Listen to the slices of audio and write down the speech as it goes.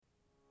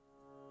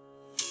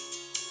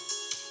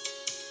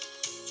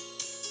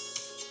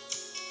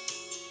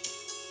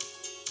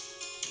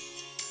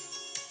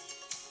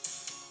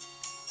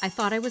I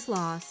thought I was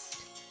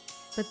lost,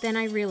 but then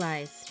I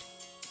realized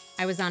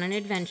I was on an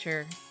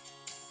adventure,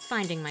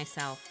 finding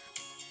myself.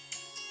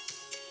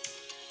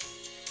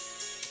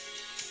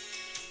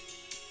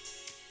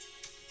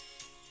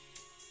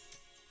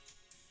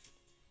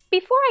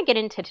 Before I get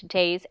into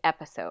today's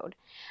episode,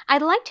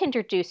 I'd like to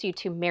introduce you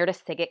to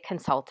Meredith Siggett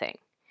Consulting.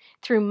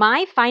 Through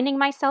my Finding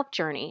Myself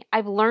journey,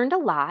 I've learned a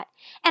lot,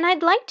 and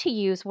I'd like to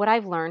use what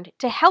I've learned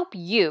to help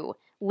you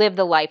live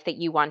the life that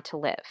you want to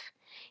live.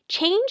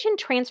 Change and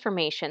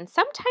transformation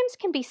sometimes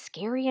can be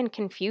scary and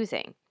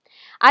confusing.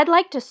 I'd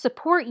like to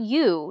support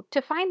you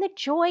to find the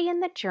joy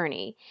in the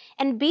journey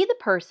and be the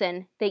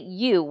person that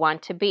you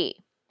want to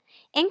be.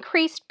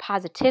 Increased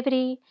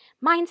positivity,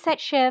 mindset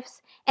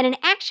shifts, and an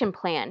action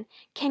plan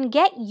can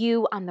get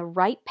you on the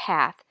right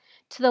path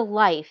to the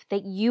life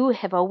that you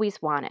have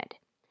always wanted.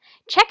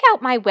 Check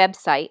out my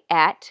website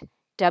at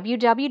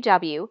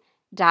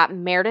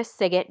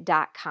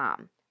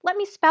www.meredithsiggett.com. Let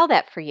me spell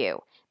that for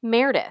you.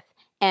 Meredith,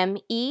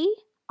 Meredith,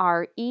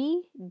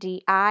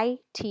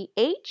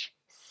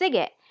 Siggett,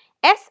 Sigget.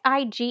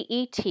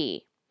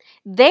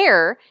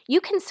 There,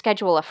 you can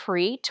schedule a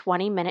free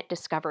 20-minute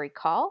discovery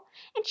call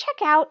and check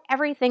out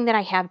everything that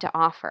I have to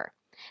offer.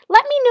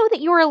 Let me know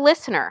that you're a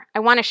listener. I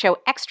want to show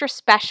extra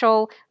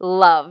special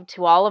love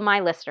to all of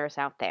my listeners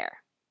out there.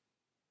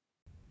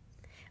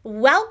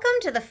 Welcome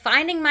to the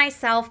Finding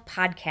Myself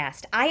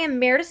podcast. I am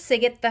Meredith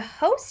Siggett, the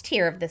host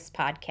here of this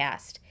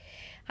podcast.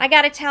 I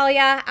gotta tell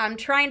ya, I'm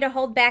trying to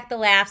hold back the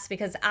laughs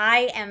because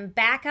I am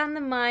back on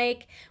the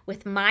mic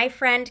with my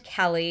friend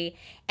Kelly,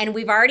 and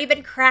we've already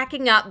been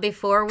cracking up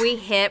before we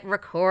hit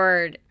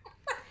record.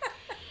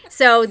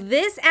 So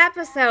this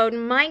episode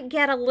might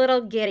get a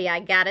little giddy,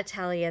 I gotta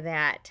tell you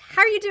that.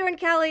 How are you doing,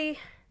 Kelly?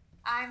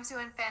 I'm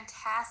doing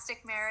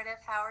fantastic, Meredith.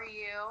 How are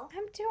you?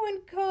 I'm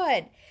doing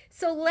good.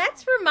 So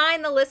let's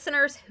remind the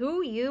listeners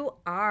who you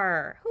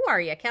are. Who are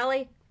you,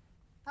 Kelly?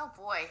 Oh,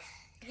 boy.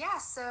 Yeah,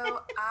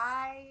 so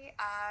I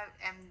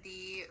am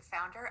the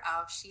founder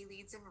of She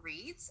Leads and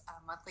Reads, a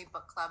monthly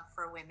book club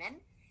for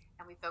women,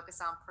 and we focus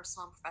on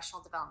personal and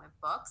professional development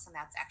books, and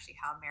that's actually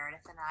how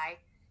Meredith and I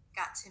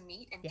got to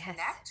meet and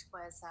connect.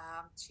 Was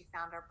she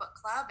found our book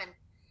club, and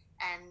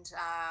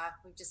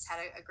we've just had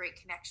a great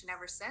connection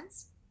ever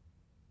since.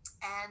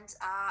 And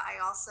I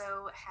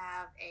also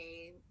have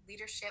a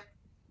leadership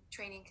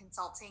training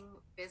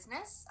consulting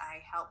business.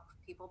 I help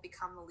people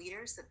become the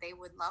leaders that they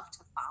would love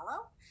to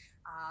follow.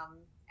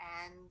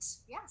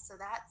 So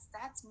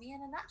that's me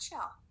in a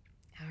nutshell.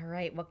 All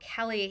right. Well,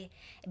 Kelly,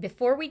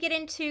 before we get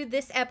into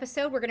this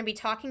episode, we're going to be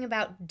talking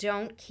about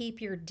don't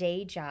keep your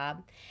day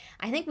job.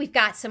 I think we've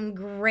got some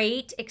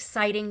great,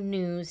 exciting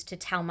news to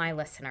tell my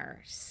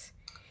listeners.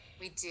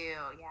 We do,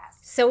 yes.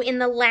 So in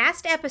the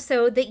last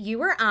episode that you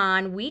were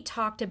on, we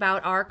talked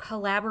about our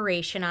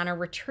collaboration on a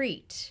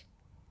retreat.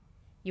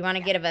 You want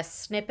to give a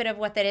snippet of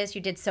what that is?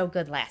 You did so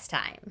good last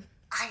time.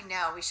 I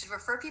know. We should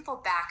refer people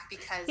back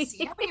because,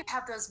 you know, when you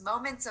have those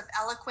moments of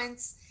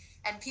eloquence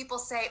and people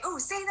say, oh,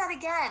 say that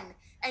again.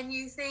 And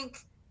you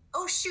think,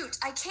 oh, shoot,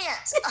 I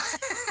can't.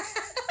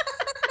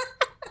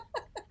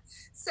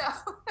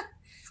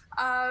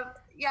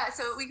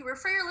 So we can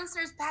refer your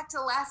listeners back to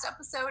the last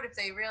episode if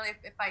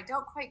I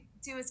don't quite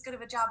do as good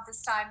of a job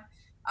this time.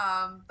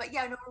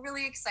 We're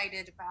really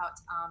excited about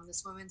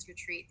this women's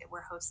retreat that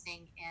we're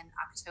hosting in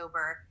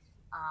October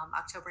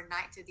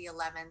 9th through the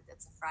 11th.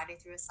 It's a Friday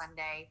through a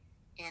Sunday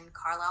in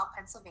Carlisle,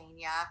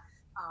 Pennsylvania.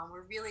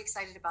 We're really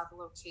excited about the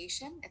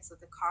location. It's at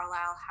the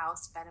Carlisle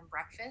House Bed and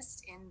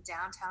Breakfast in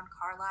downtown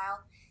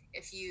Carlisle.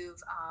 If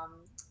you've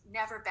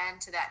never been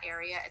to that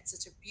area, it's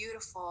such a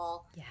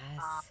beautiful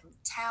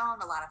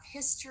town, a lot of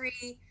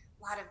history,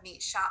 a lot of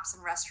neat shops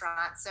and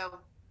restaurants. So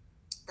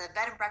the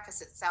bed and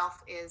breakfast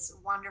itself is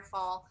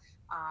wonderful,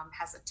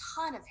 has a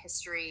ton of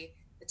history.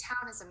 The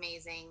town is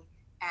amazing.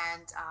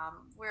 And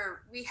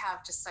we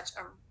have just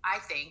I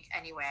think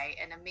anyway,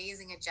 an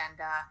amazing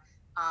agenda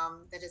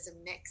that is a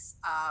mix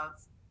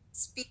of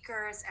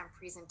speakers and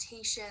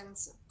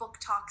presentations, book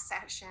talk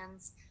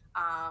sessions,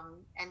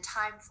 and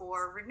time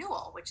for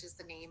renewal, which is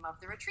the name of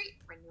the retreat,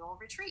 Renewal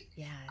Retreat.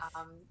 Yes.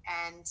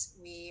 And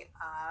we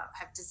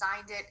have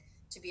designed it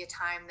to be a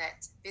time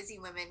that busy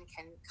women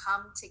can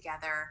come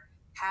together,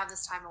 have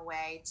this time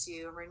away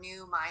to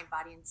renew mind,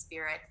 body, and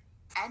spirit,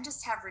 and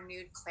just have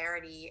renewed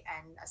clarity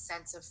and a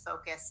sense of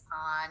focus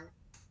on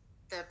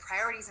the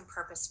priorities and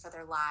purpose for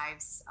their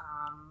lives,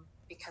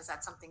 because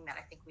that's something that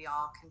I think we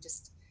all can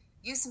just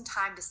use some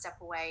time to step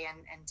away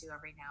and do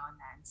every now and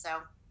then.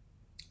 So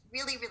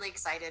really, really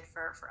excited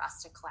for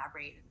us to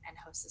collaborate and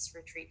host this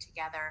retreat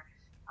together.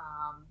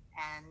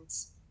 And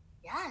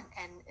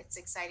it's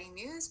exciting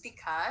news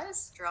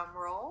because, drum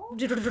roll,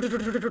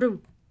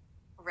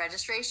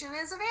 registration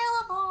is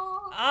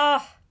available.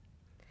 Oh,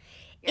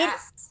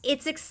 yes.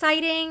 It's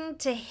exciting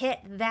to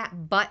hit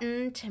that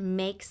button to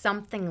make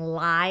something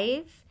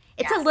live.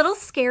 It's a little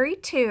scary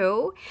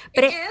too.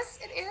 But It is.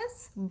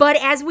 But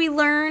as we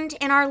learned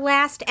in our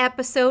last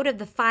episode of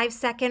the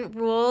 5-second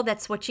rule,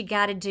 that's what you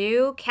got to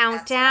do.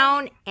 Count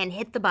down and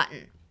hit the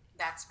button.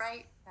 That's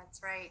right.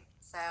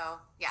 So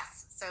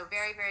yes, so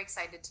very, very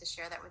excited to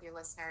share that with your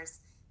listeners.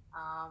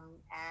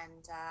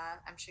 And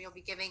I'm sure you'll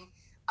be giving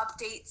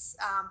updates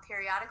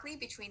periodically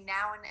between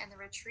now and the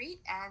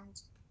retreat.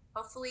 And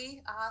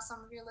hopefully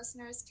some of your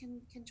listeners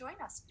can join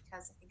us,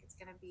 because I think it's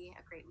going to be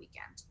a great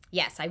weekend.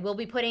 Yes, I will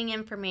be putting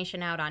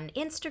information out on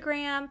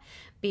Instagram,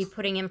 be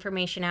putting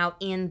information out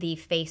in the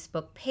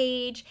Facebook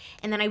page,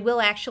 and then I will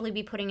actually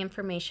be putting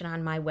information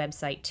on my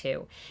website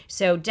too.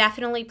 So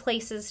definitely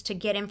places to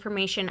get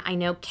information. I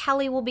know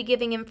Kelly will be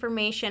giving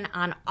information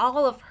on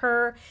all of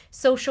her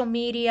social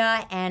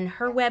media and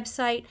her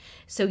website.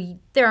 So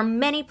there are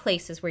many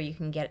places where you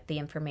can get the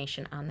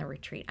information on the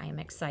retreat. I am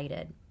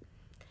excited.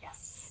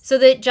 So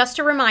that, just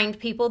to remind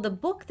people, the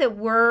book that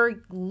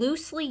we're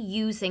loosely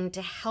using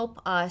to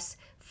help us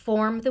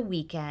form the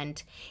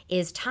weekend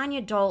is Tanya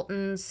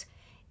Dalton's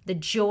The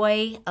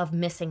Joy of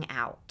Missing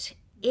Out.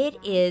 It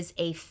is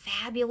a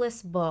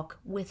fabulous book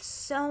with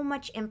so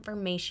much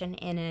information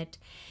in it,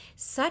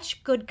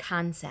 such good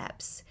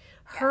concepts.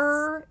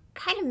 Her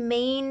kind of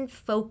main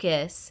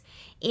focus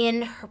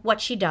in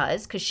what she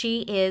does, because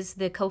she is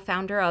the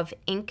co-founder of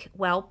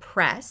Inkwell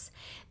Press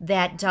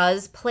that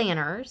does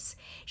planners,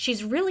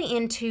 she's really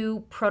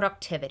into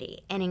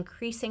productivity and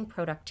increasing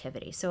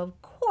productivity. So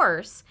of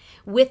course,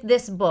 with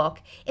this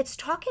book, it's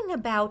talking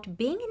about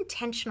being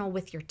intentional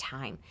with your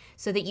time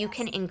so that you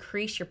can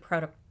increase your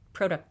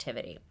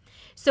productivity.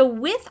 So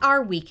with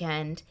our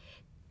weekend,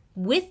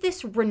 with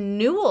this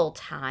renewal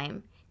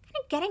time,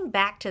 kind of getting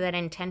back to that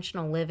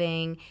intentional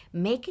living,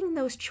 making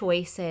those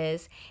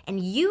choices, and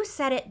you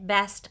said it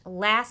best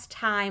last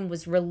time,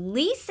 was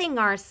releasing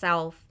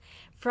ourselves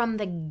from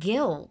the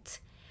guilt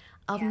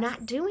of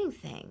not doing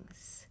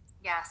things.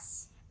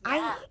 Yes.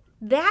 Yeah.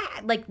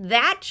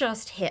 That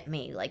just hit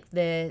me, like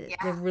the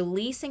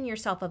releasing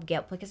yourself of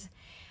guilt, because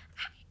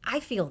I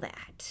feel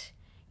that.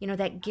 You know,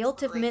 that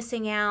guilt of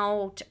missing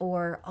out,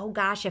 or, oh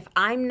gosh, if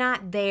I'm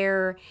not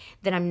there,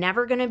 then I'm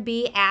never going to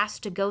be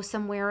asked to go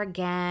somewhere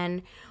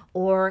again,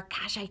 or,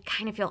 gosh, I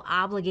kind of feel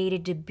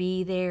obligated to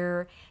be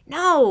there.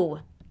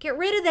 No, get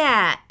rid of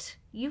that.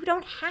 You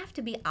don't have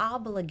to be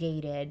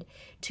obligated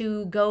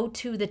to go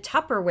to the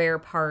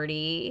Tupperware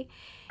party.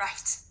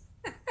 Right.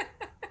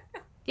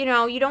 You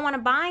know, you don't want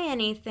to buy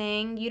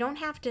anything. You don't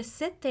have to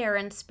sit there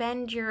and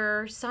spend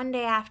your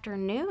Sunday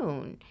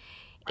afternoon.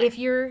 Right. If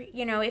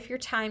your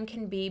time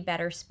can be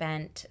better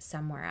spent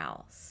somewhere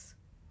else.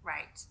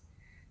 Right.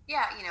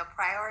 Yeah,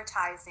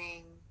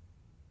 prioritizing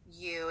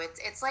you.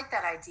 It's like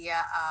that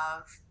idea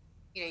of,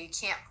 you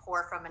can't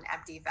pour from an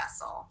empty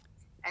vessel.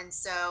 And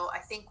so I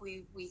think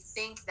we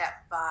think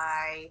that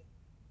by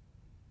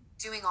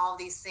doing all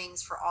these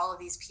things for all of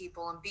these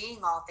people and being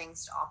all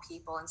things to all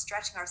people and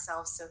stretching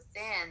ourselves so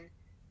thin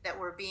that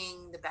we're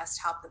being the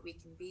best help that we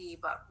can be,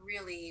 but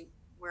really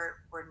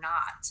we're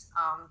not,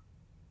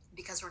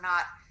 because we're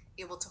not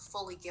able to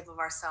fully give of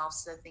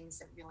ourselves to the things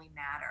that really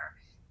matter.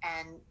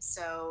 And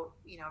so,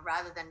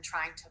 rather than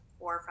trying to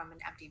pour from an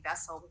empty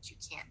vessel, which you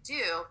can't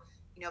do,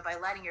 by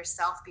letting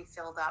yourself be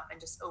filled up and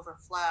just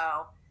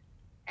overflow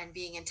and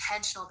being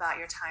intentional about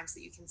your time so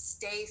that you can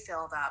stay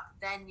filled up,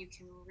 then you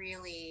can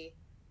really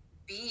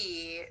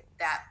be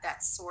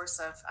that source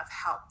of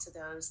help to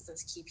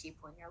those key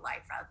people in your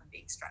life, rather than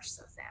being stretched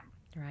so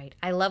thin. Right.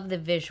 I love the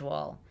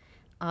visual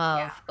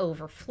of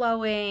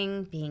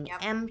overflowing, being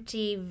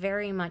empty,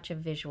 very much a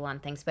visual on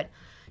things, but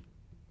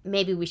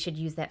maybe we should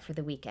use that for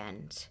the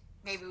weekend.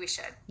 Maybe we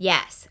should.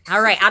 Yes.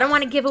 All right. I don't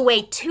want to give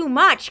away too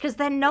much, because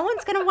then no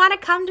one's going to want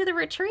to come to the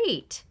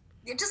retreat.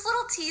 Just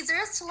little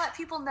teasers to let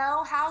people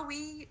know how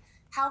we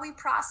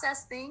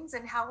process things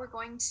and how we're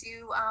going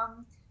to,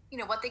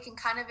 what they can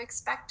kind of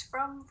expect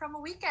from a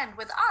weekend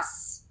with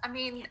us. I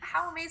mean,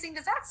 how amazing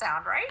does that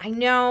sound, right? I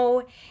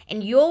know.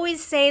 And you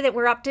always say that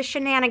we're up to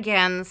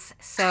shenanigans.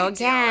 So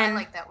again, I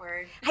like that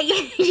word.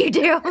 You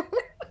do.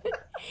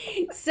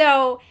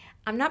 So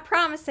I'm not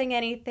promising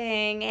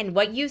anything. And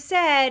what you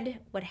said,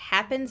 what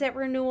happens at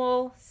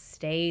renewal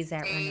stays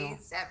at renewal.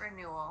 Stays at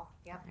renewal.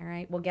 Yep. All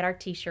right. We'll get our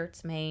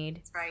t-shirts made.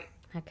 That's right.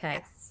 Okay.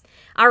 Yes.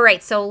 All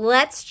right. So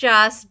let's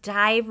just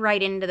dive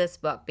right into this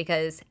book,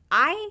 because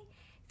I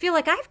feel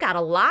like I've got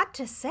a lot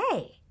to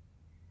say.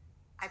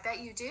 I bet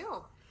you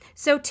do.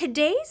 So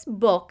today's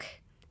book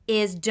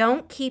is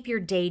Don't Keep Your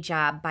Day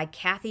Job by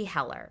Cathy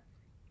Heller.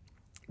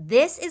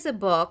 This is a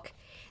book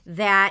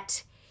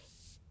that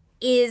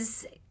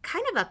is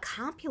kind of a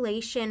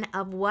compilation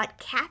of what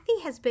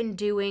Cathy has been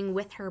doing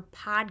with her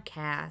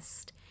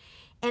podcast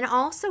and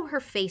also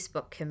her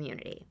Facebook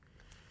community.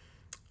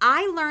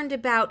 I learned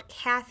about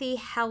Cathy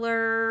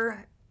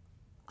Heller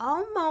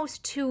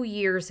almost 2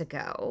 years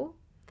ago.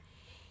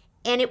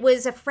 And it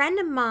was a friend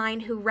of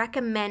mine who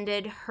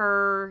recommended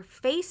her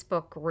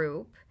Facebook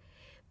group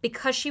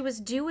because she was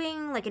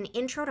doing like an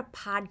intro to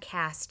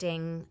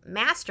podcasting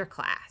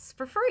masterclass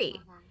for free.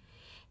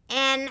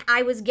 And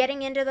I was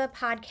getting into the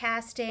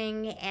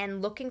podcasting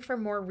and looking for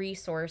more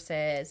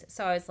resources.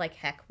 So I was like,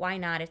 heck, why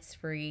not? It's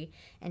free,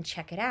 and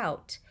check it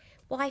out.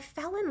 Well, I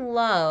fell in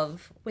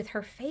love with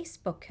her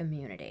Facebook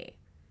community.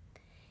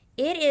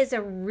 It is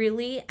a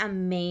really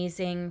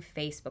amazing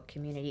Facebook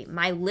community.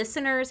 My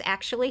listeners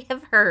actually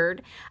have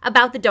heard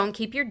about the Don't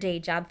Keep Your Day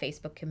Job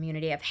Facebook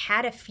community. I've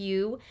had a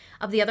few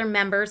of the other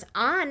members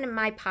on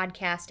my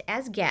podcast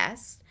as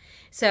guests.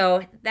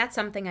 So that's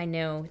something I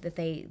know that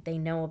they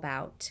know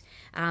about.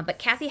 But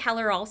Kathy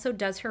Heller also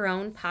does her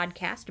own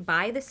podcast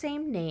by the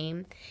same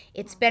name.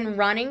 It's been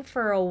running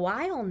for a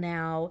while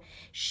now.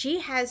 She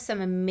has some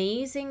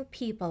amazing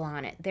people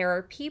on it. There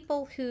are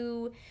people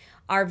who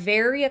are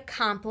very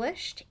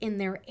accomplished in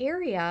their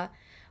area,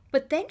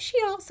 but then she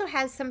also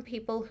has some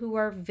people who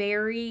are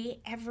very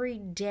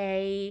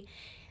everyday,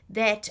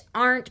 that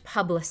aren't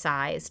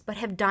publicized but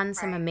have done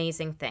some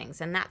amazing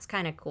things, and that's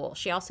kind of cool.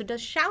 She also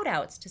does shout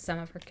outs to some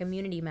of her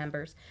community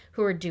members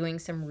who are doing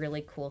some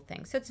really cool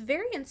things, so it's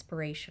very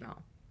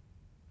inspirational.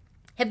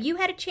 Have you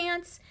had a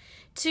chance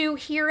to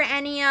hear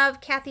any of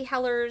Kathy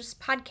Heller's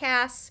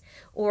podcasts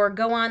or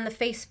go on the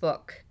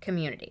Facebook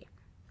community?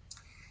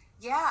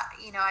 Yeah,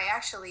 I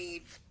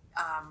actually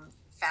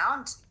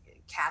found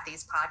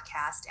Kathy's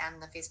podcast and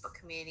the Facebook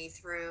community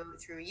through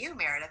you,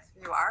 Meredith,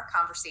 through our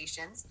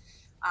conversations.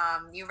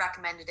 You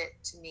recommended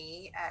it to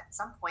me at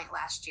some point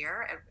last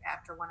year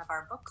after one of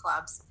our book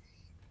clubs.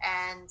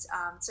 And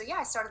so, yeah,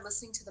 I started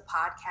listening to the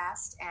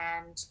podcast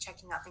and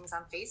checking out things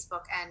on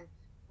Facebook. And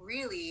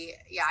really,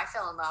 yeah, I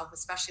fell in love,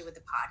 especially with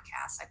the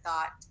podcast. I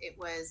thought it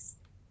was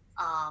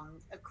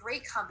a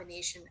great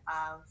combination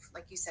of,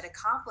 like you said,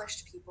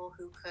 accomplished people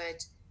who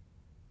could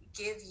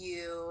give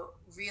you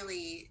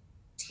really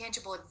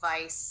tangible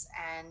advice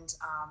and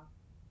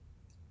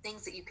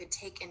things that you could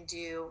take and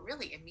do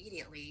really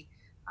immediately.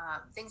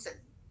 Things that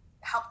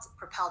helped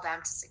propel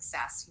them to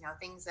success,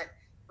 things that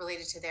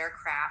related to their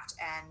craft,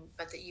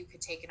 but that you could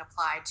take and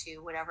apply to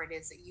whatever it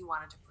is that you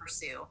wanted to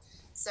pursue.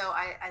 So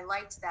I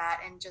liked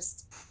that, and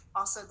just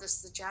also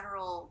the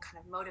general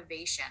kind of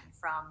motivation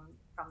from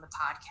the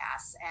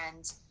podcast,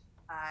 and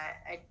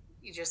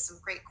just some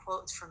great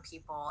quotes from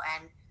people.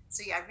 And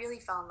so, yeah, I really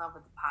fell in love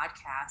with the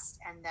podcast,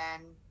 and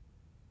then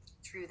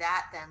through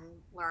that, then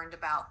learned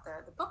about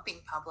the book being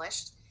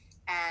published,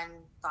 and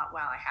thought,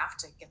 well, I have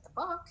to get the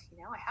book.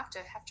 I have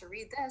to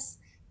read this.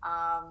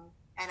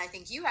 And I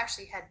think you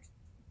actually had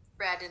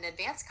read an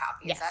advance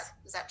copy. Yes.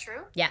 Is that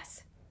true?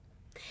 Yes.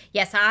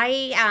 Yes,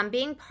 I,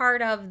 being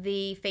part of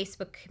the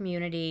Facebook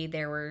community,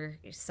 there were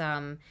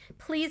some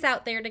pleas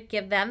out there to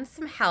give them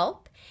some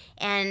help.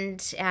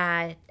 And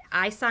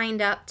I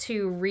signed up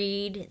to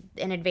read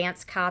an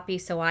advance copy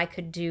so I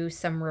could do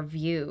some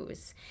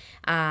reviews.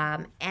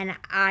 And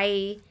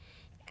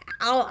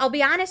I'll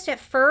be honest, at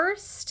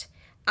first,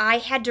 I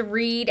had to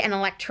read an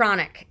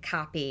electronic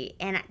copy,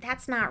 and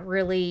that's not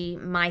really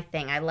my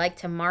thing. I like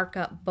to mark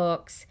up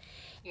books.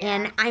 Yeah.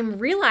 And I'm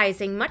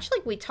realizing, much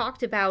like we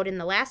talked about in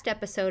the last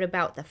episode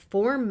about the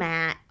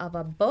format of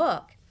a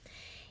book,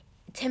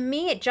 to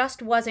me it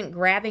just wasn't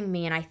grabbing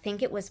me, and I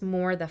think it was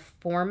more the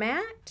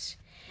format.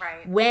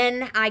 Right.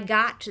 When I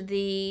got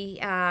the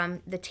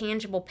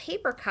tangible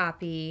paper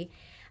copy,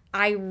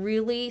 I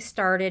really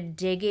started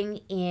digging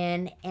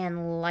in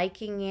and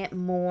liking it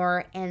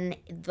more, and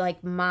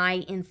like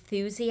my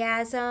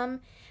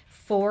enthusiasm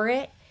for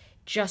it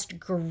just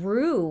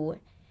grew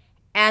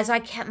as I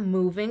kept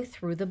moving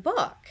through the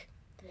book.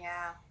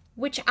 Yeah.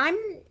 Which I'm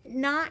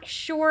not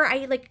sure.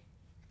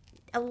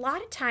 A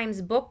lot of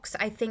times books,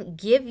 I think,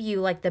 give you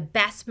like the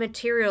best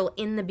material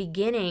in the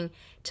beginning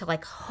to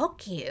like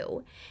hook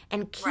you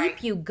and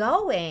keep you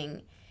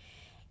going.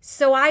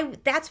 So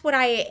that's what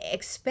I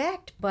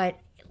expect, but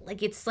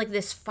like it's like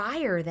this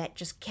fire that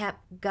just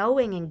kept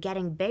going and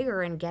getting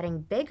bigger and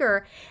getting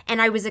bigger.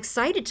 And I was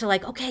excited to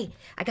like, okay,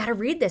 I got to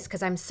read this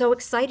because I'm so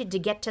excited to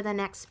get to the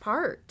next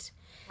part.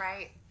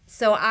 Right.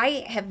 So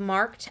I have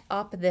marked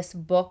up this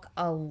book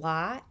a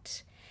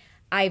lot.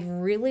 I've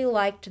really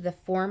liked the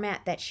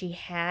format that she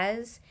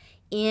has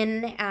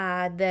in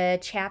the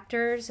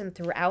chapters and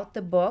throughout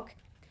the book.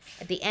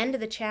 At the end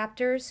of the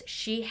chapters,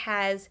 she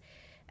has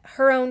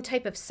her own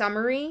type of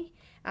summary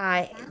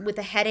with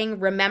the heading,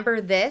 Remember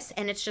This,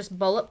 and it's just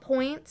bullet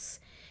points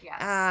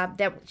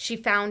that she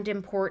found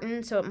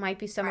important. So it might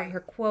be some of her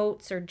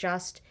quotes or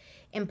just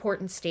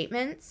important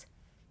statements.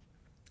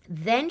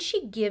 Then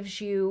she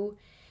gives you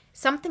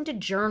something to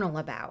journal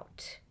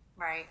about.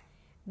 Right.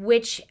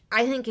 Which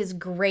I think is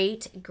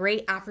great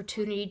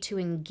opportunity to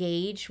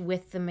engage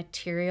with the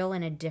material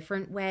in a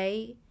different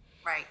way.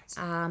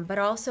 Right. But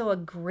also a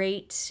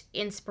great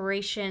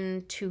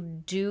inspiration to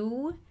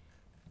do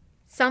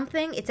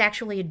something. It's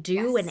actually a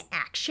do, an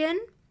action.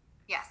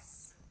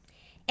 Yes.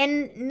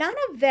 And none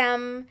of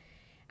them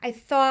I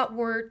thought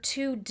were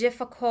too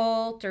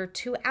difficult or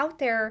too out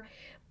there.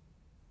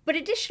 But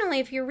additionally,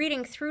 if you're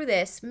reading through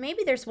this,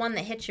 maybe there's one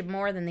that hits you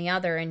more than the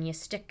other and you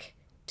stick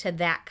to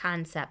that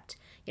concept.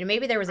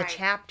 Maybe there was a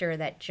chapter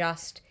that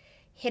just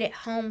hit it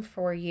home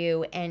for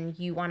you and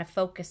you want to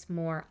focus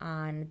more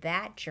on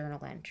that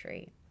journal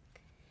entry.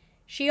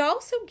 She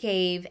also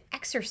gave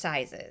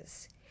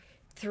exercises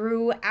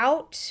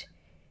throughout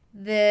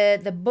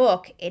the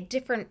book at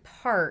different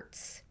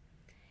parts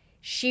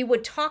she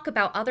would talk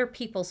about other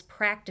people's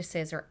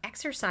practices or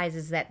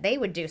exercises that they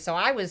would do. So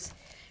I was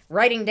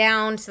writing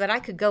down so that I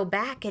could go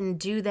back and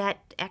do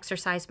that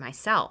exercise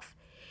myself.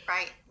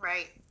 Right,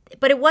 right.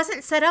 But it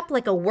wasn't set up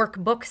like a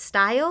workbook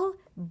style,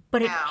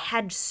 but it No.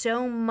 had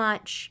so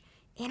much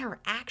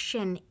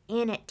interaction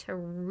in it to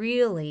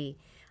really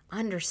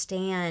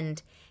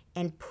understand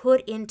and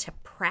put into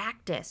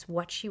practice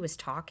what she was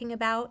talking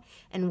about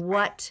and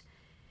what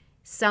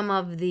some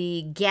of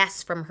the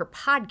guests from her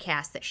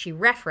podcast that she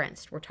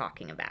referenced were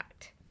talking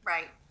about.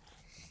 Right.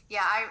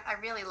 Yeah, I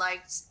really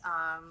liked,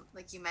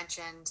 like you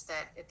mentioned,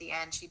 that at the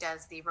end she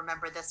does the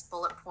remember this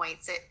bullet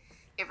points.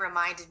 It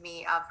reminded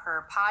me of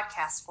her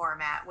podcast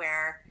format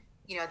where,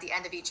 at the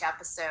end of each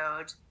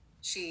episode,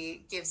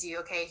 she gives you,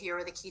 okay, here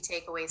are the key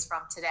takeaways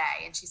from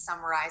today. And she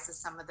summarizes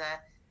some of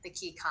the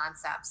key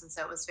concepts. And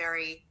so it was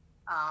very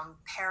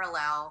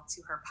parallel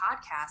to her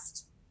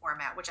podcast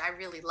format, which I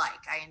really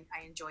like.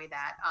 I enjoy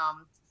that.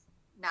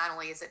 Not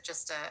only is it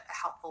just a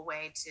helpful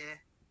way to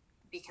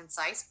be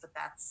concise, but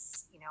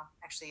that's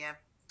actually a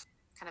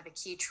kind of a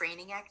key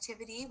training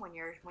activity when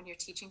you're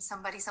teaching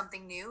somebody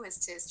something new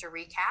is to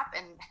recap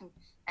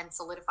and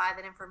solidify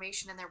that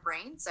information in their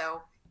brain.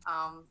 So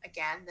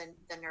again,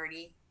 the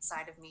nerdy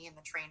side of me and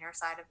the trainer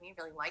side of me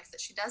really likes that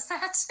she does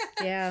that.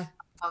 Yeah.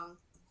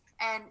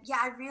 And yeah,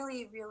 I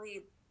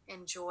really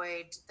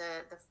enjoyed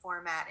the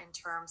format in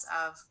terms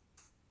of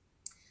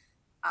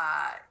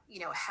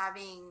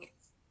having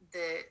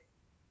the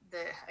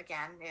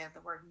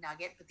word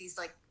nugget, but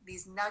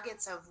these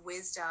nuggets of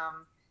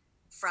wisdom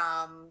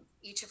from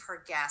each of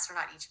her guests, or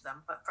not each of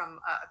them, but from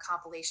a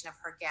compilation of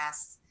her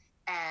guests,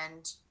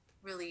 and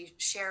really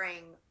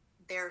sharing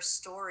their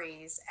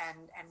stories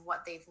and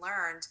what they've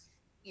learned,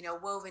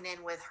 woven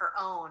in with her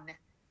own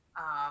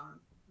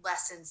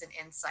lessons and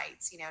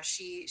insights.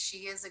 She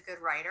is a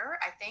good writer.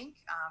 I think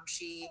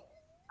she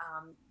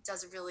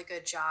does a really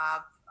good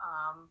job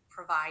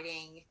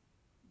providing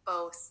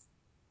both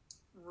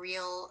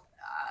real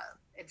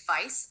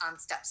advice on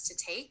steps to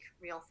take,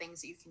 real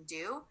things that you can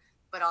do,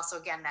 but also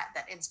again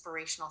that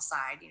inspirational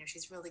side.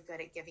 She's really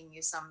good at giving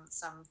you some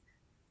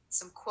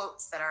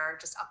quotes that are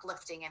just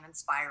uplifting and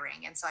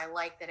inspiring. And so I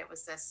like that it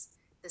was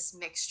this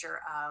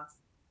mixture of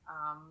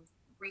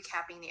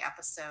recapping the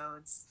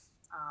episodes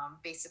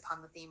based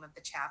upon the theme of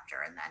the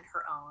chapter, and then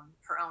her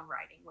own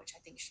writing, which I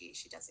think she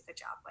does a good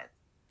job with.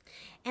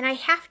 And I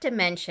have to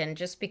mention,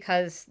 just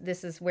because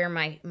this is where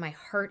my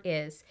heart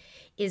is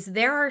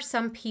there are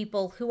some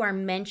people who are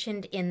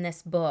mentioned in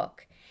this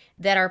book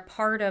that are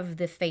part of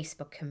the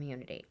Facebook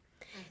community.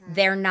 Mm-hmm.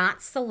 They're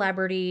not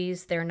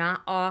celebrities, they're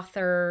not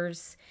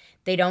authors,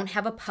 they don't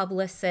have a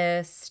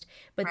publicist,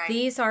 but right.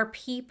 These are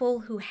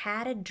people who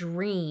had a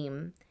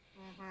dream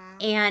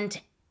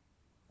and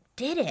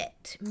did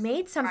it,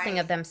 made something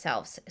of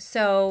themselves.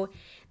 So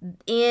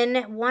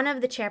in one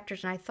of the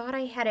chapters, and I thought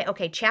I had it,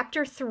 okay,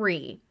 chapter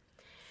 3,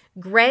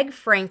 Greg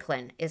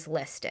Franklin is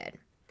listed.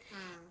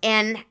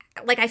 And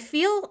I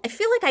feel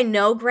like I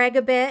know Greg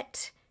a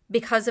bit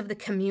because of the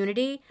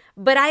community,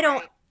 but I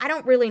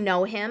don't really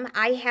know him.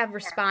 I have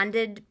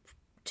responded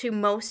to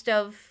most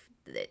of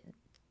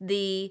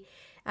the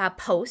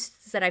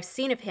posts that I've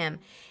seen of him,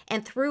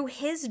 and through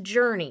his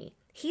journey,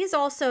 he's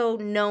also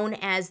known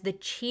as the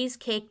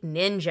Cheesecake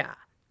Ninja.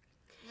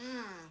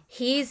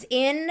 He's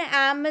in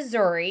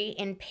Missouri,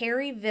 in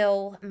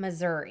Perryville,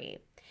 Missouri.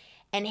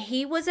 And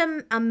he was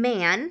a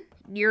man,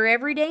 your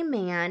everyday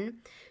man,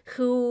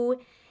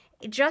 who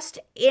just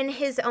in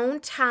his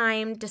own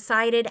time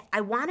decided,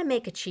 I want to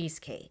make a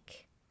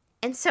cheesecake.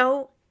 And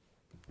so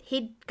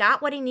he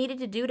got what he needed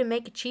to do to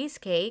make a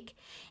cheesecake.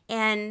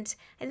 And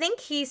I think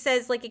he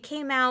says it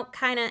came out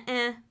kind of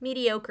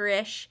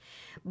mediocre-ish.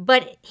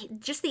 But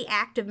just the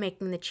act of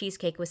making the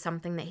cheesecake was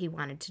something that he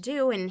wanted to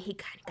do. And he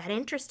kind of got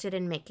interested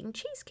in making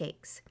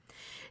cheesecakes.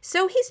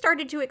 So he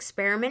started to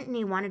experiment, and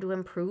he wanted to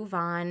improve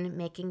on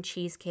making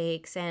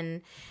cheesecakes,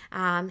 and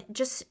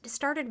just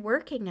started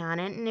working on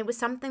it. And it was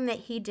something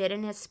that he did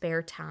in his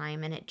spare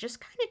time, and it just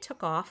kind of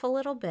took off a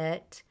little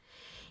bit.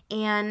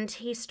 And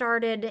he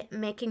started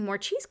making more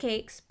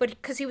cheesecakes, but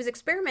because he was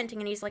experimenting,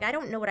 and he's like, I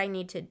don't know what I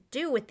need to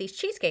do with these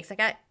cheesecakes. I've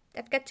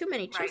got too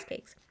many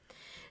cheesecakes.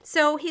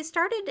 So he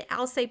started,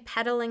 I'll say,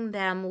 peddling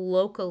them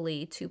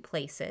locally to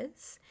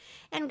places,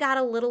 and got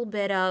a little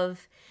bit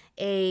of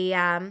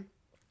a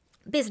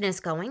business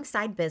going,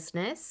 side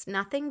business,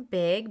 nothing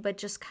big, but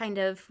just kind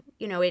of,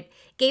 it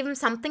gave him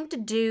something to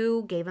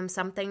do, gave him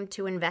something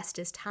to invest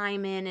his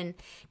time in and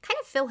kind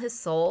of fill his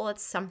soul.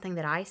 It's something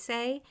that I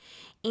say.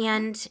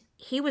 And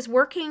he was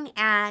working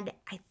at,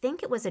 I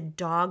think it was a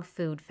dog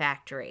food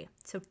factory.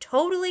 So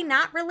totally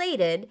not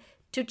related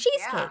to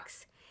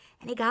cheesecakes.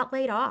 Yeah. And he got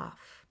laid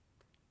off.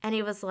 And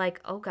he was like,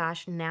 oh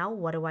gosh, now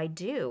what do I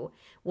do?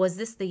 Was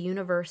this the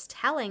universe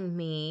telling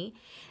me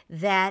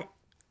that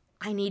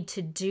I need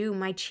to do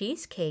my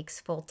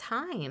cheesecakes full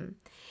time?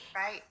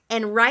 Right.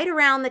 And right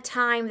around the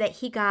time that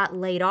he got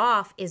laid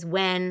off is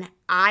when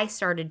I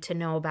started to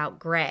know about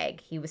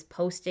Greg. He was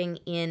posting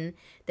in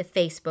the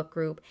Facebook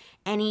group,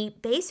 and he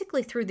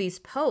basically through these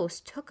posts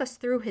took us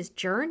through his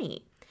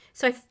journey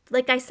So,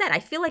 like I said, I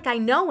feel like I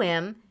know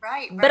him,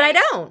 Right. but I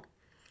don't.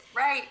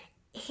 Right.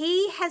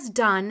 He has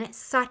done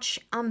such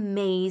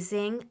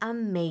amazing,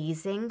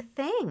 amazing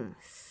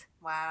things.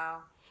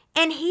 Wow.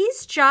 And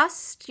he's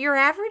just your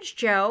average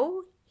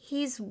Joe.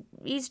 He's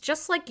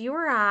just like you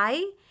or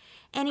I,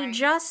 and he Right.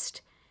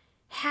 just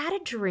had a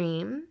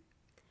dream.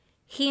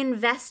 He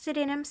invested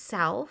in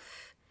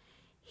himself.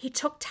 He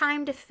took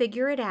time to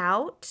figure it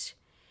out.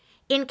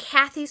 In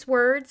Kathy's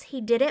words,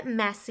 he did it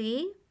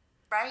messy.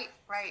 Right.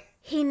 Right.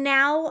 He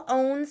now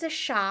owns a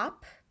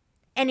shop,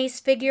 and he's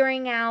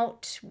figuring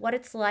out what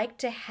it's like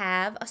to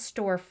have a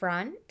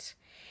storefront.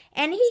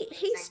 And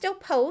he still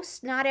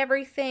posts. Not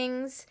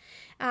everything's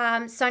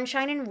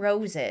sunshine and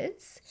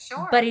roses,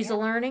 Sure. but he's yeah.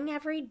 learning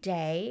every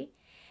day.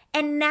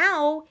 And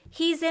now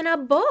he's in a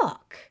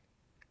book.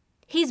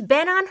 He's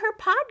been on her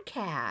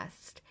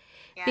podcast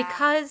Yeah.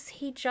 because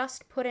he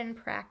just put in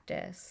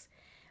practice.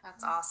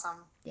 That's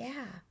awesome.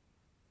 Yeah.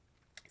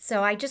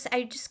 So I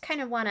just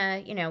kind of want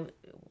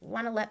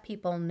to let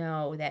people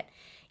know that,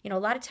 a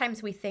lot of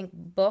times we think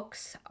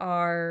books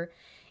are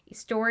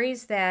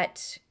stories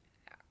that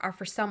are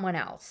for someone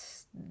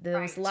else.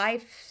 Those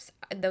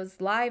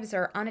lives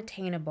are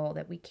unattainable,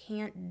 that we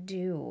can't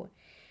do.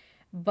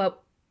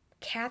 But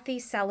Kathy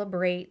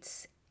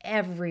celebrates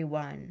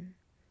everyone.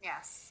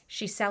 Yes.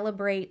 She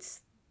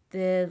celebrates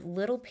the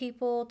little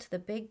people to the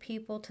big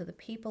people to the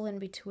people in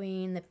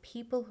between, the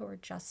people who are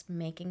just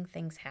making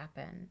things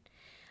happen.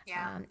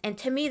 Yeah. And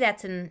to me,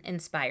 that's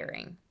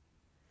inspiring.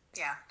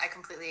 Yeah, I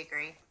completely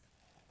agree.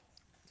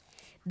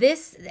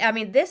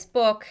 This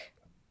book,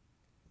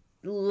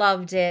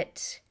 loved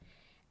it.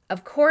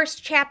 Of course,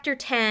 chapter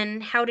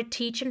 10, How to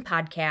Teach and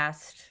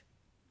Podcast.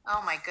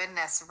 Oh my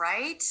goodness,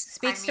 right?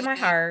 Speaks to my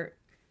heart.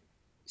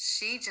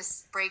 She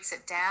just breaks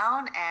it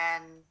down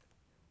and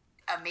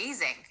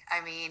amazing.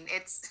 I mean,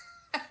 it's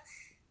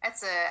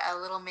a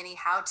little mini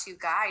how-to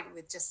guide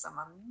with just some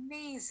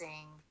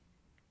amazing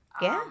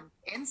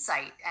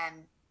insight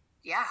and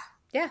yeah.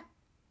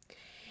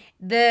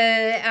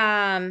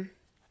 The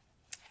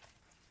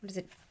what is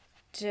it?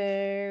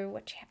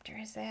 What chapter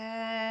is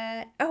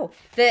that? Oh,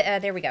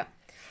 there we go.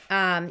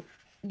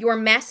 Your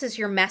mess is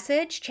your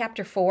message,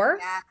 chapter 4.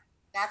 Yeah,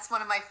 that's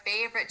one of my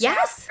favorite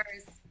Yes.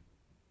 chapters.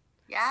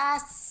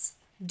 Yes.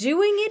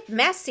 Doing it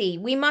messy.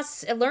 We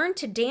must learn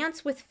to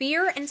dance with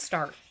fear and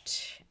start.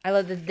 I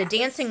love the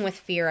dancing with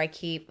fear. I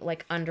keep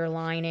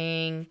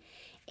underlining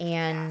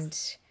and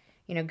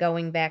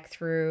going back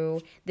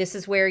through. This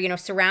is where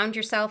surround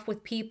yourself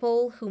with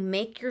people who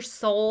make your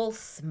soul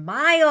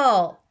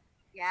smile.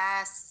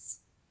 Yes.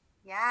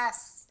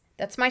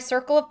 That's my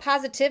circle of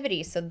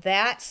positivity. So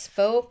that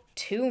spoke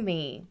to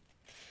me.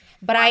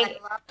 But I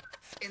love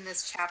in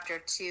this chapter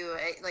too,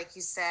 like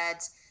you said,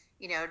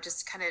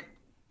 just kind of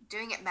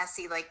doing it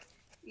messy,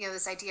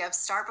 this idea of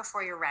start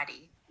before you're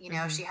ready.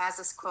 She has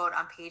this quote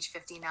on page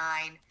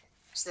 59.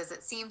 She says,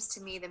 "It seems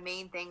to me the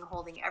main thing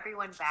holding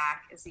everyone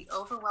back is the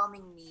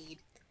overwhelming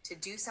need to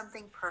do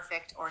something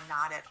perfect or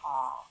not at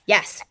all."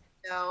 Yes.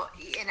 So,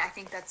 and I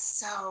think that's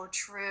so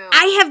true.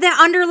 I have that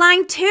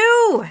underlined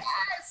too.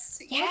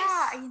 Yes.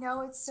 Yeah.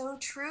 It's so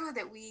true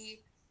that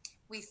we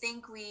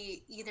think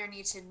we either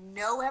need to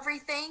know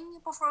everything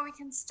before we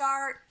can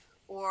start,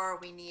 or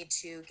we need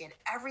to get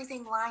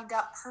everything lined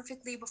up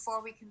perfectly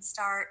before we can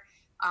start.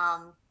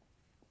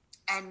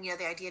 And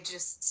the idea to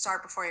just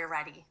start before you're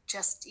ready.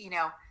 Just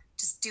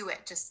just do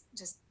it. Just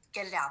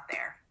get it out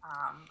there.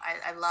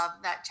 I love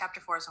that. Chapter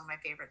 4 is one of my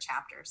favorite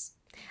chapters.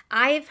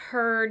 I've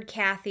heard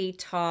Kathy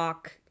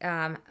talk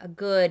a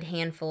good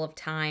handful of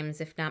times,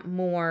 if not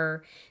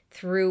more,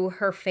 through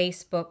her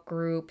Facebook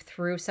group,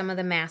 through some of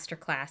the master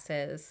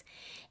classes,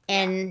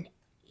 and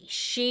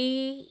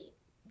she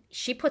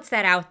puts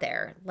that out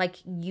there.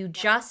 You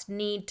just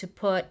need to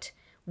put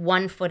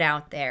one foot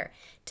out there,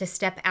 to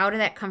step out of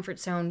that comfort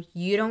zone.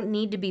 You don't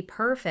need to be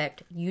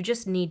perfect. You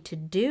just need to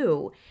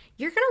do.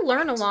 You're going to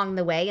learn along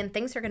the way, and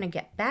things are going to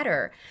get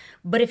better.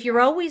 But if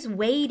you're always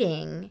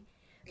waiting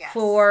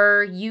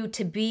for you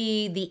to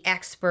be the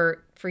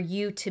expert, for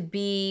you to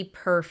be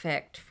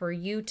perfect, for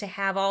you to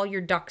have all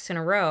your ducks in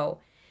a row,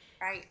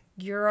 right,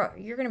 you're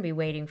going to be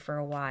waiting for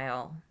a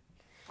while.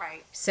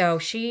 Right. So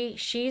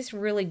she's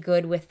really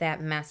good with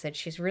that message.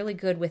 She's really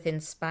good with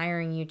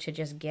inspiring you to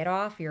just get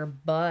off your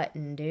butt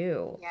and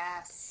do.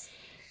 Yes.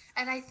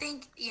 And I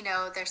think,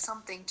 there's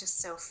something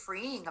just so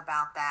freeing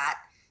about that.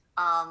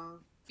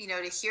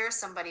 To hear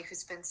somebody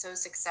who's been so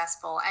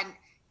successful and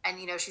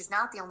she's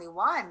not the only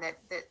one that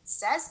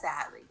says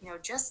that,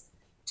 just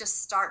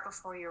start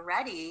before you're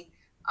ready.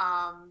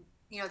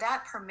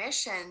 That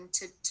permission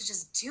to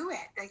just do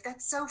it.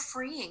 That's so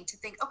freeing to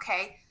think,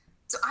 okay,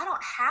 so I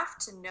don't have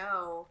to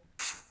know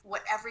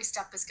what every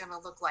step is going to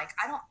look like.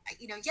 I don't,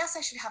 yes,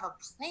 I should have a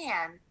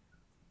plan,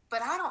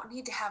 but I don't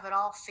need to have it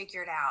all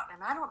figured out.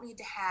 And I don't need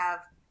to have,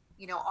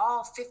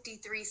 all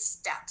 53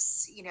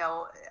 steps,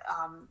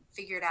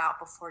 figured out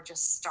before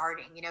just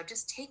starting.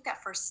 Just take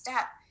that first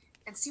step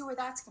and see where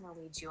that's going to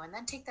lead you. And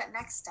then take that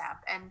next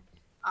step. And,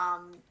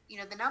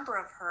 the number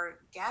of her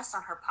guests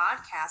on her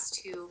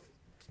podcast who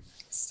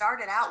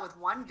started out with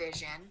one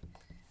vision,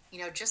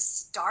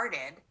 just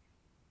started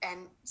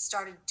and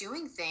started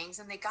doing things,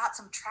 and they got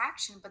some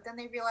traction, but then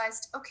they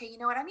realized, okay, you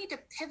know what, I need to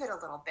pivot a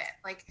little bit.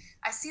 Like,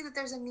 I see that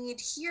there's a need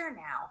here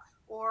now,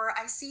 or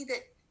I see that,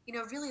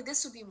 really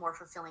this would be more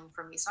fulfilling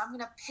for me. So I'm going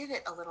to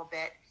pivot a little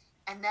bit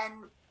and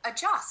then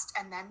adjust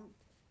and then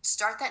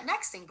start that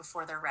next thing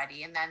before they're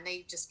ready. And then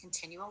they just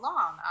continue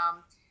along.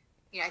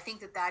 I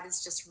think that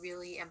is just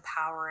really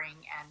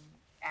empowering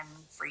and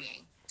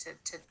freeing to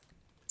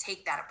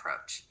take that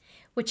approach.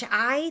 Which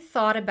I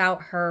thought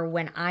about her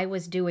when I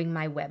was doing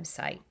my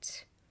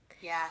website.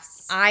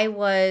 Yes. I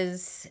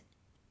was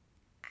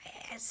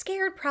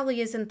scared,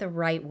 probably isn't the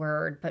right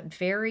word, but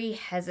very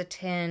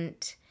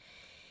hesitant.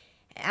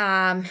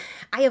 I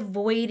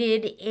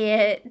avoided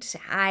it.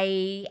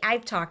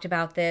 I've talked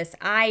about this.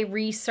 I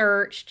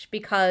researched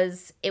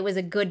because it was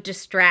a good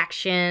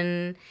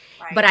distraction,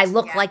 Right. but I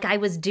looked Yeah. like I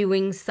was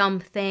doing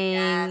something.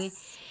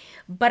 Yes.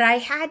 But I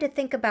had to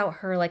think about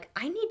her like,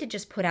 I need to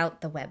just put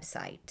out the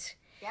website.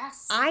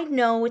 Yes. I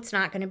know it's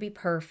not going to be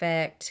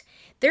perfect.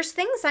 There's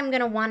things I'm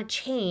going to want to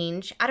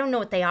change. I don't know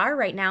what they are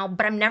right now,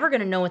 but I'm never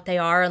going to know what they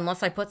are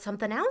unless I put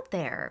something out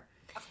there.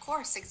 Of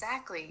course,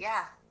 exactly.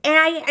 Yeah. And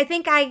I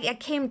think I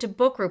came to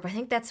book group. I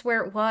think that's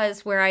where it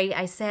was, where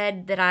I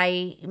said that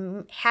I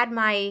had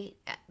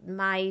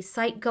my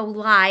site go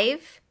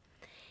live,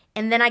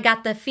 and then I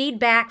got the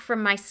feedback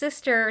from my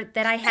sister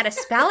that I had a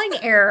spelling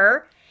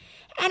error.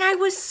 And I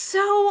was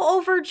so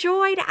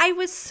overjoyed. I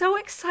was so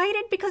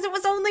excited because it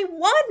was only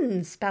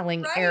one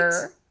spelling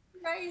error.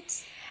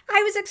 Right.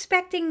 I was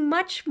expecting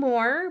much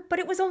more, but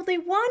it was only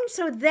one.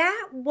 So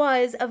that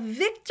was a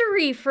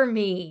victory for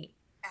me.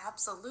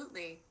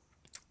 Absolutely.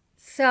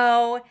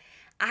 So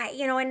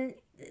and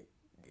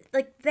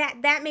like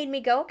that made me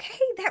go, okay,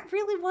 that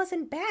really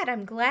wasn't bad.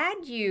 I'm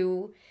glad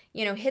you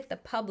hit the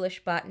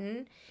publish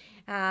button.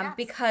 Yes.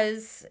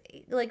 Because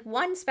like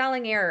one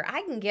spelling error,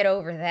 I can get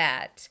over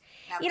that.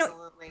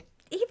 Absolutely.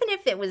 Even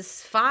if it was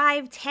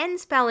 5-10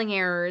 spelling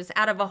errors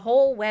out of a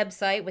whole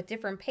website with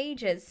different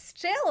pages,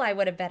 still I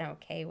would have been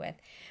okay with.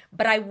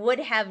 But I would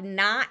have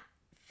not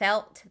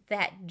felt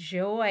that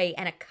joy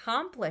and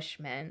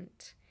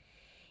accomplishment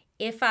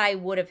if I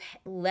would have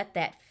let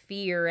that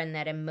fear and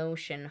that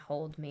emotion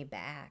hold me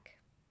back.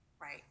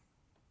 Right.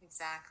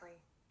 Exactly.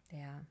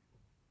 Yeah.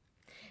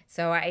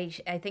 So I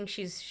think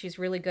she's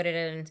really good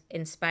at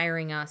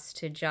inspiring us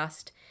to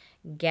just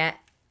get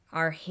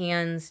our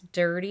hands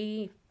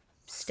dirty,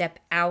 step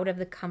out of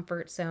the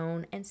comfort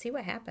zone, and see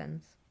what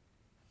happens.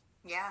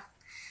 Yeah.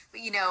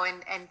 But,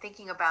 and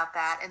thinking about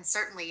that, and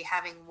certainly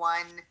having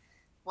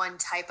one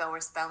typo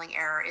or spelling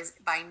error is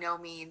by no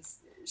means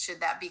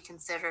should that be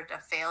considered a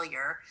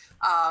failure,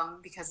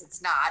 because it's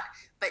not.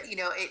 But,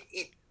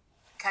 it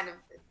kind of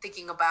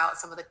thinking about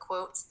some of the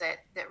quotes that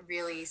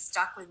really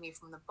stuck with me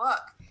from the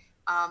book.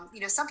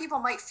 Some people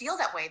might feel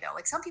that way, though.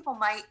 Like, some people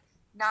might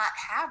not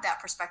have that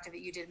perspective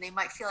that you did, and they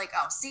might feel like,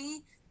 oh,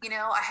 see,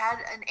 I had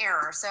an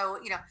error. So,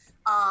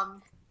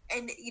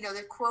 and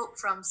the quote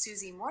from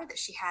Susie Moore that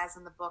she has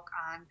in the book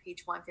on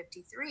page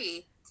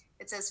 153,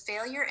 it says,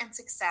 failure and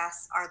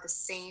success are the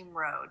same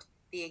road,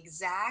 the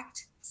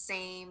exact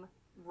same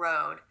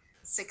road.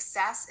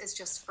 Success is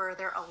just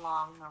further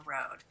along the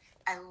road.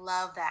 I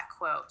love that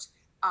quote.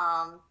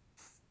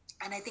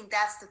 And I think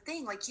that's the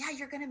thing. Like, yeah,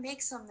 you're going to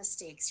make some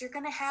mistakes. You're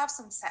going to have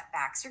some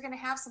setbacks. You're going to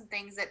have some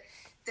things that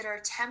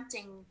are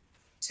tempting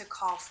to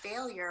call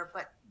failure,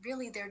 but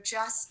really they're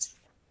just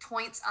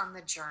points on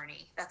the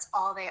journey. That's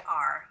all they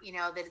are,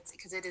 that it's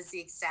because it is the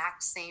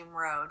exact same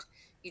road.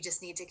 You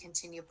just need to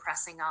continue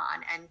pressing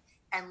on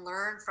and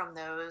learn from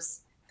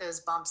those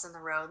bumps in the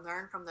road,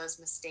 learn from those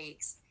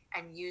mistakes,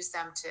 and use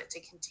them to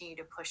continue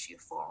to push you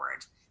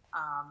forward.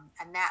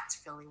 And that's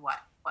really what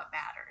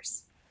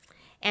matters.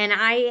 And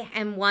I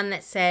am one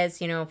that says,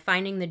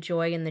 finding the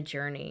joy in the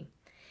journey.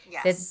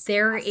 Yes. That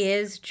there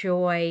is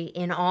joy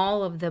in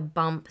all of the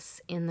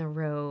bumps in the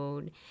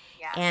road.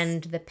 Yes.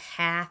 And the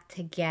path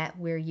to get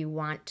where you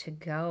want to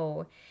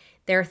go.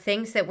 There are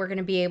things that we're going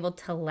to be able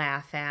to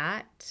laugh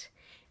at.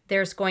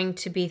 There's going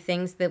to be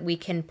things that we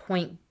can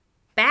point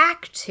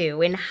back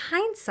to in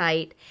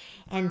hindsight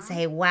and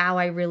say, wow,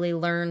 I really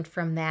learned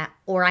from that.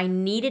 Or I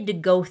needed to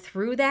go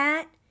through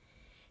that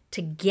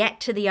to get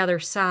to the other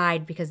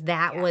side because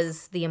that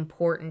was the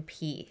important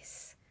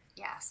piece.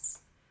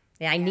 Yes.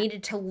 Yeah, I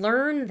needed to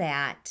learn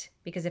that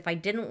because if I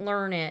didn't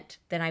learn it,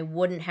 then I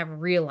wouldn't have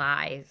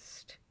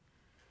realized.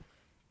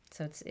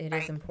 So it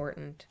is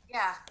important.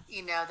 Yeah,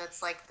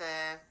 that's like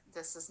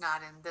this is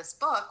not in this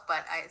book,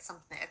 but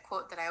a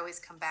quote that I always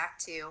come back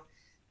to,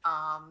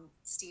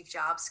 Steve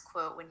Jobs'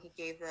 quote when he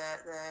gave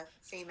the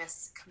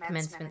famous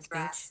commencement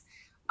address.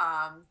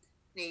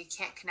 You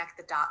can't connect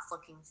the dots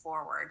looking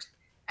forward.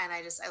 And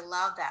I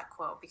love that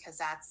quote because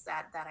that's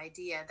that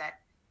idea that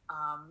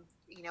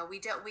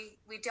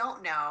we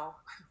don't know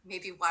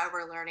maybe why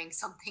we're learning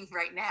something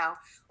right now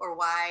or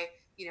why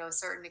a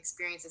certain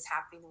experience is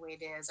happening the way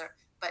it is,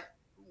 but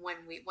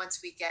once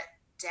we get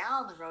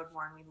down the road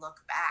more and we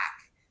look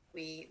back,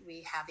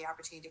 we have the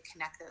opportunity to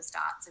connect those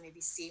dots and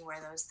maybe see where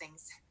those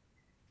things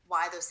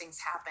why those things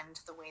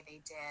happened the way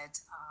they did.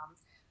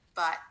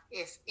 But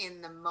if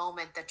in the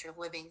moment that you're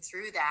living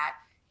through that,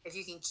 if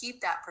you can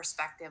keep that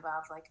perspective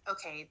of like,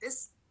 okay,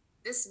 this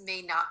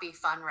may not be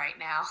fun right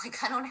now.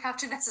 Like I don't have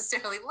to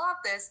necessarily love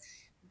this,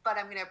 but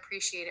I'm going to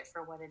appreciate it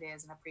for what it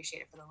is and appreciate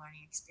it for the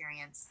learning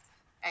experience,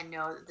 and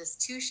know that this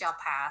too shall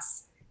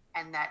pass,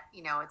 and that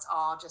it's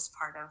all just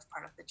part of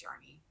the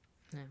journey.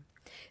 Yeah.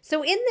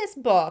 So in this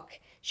book,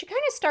 she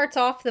kind of starts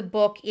off the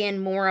book in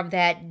more of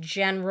that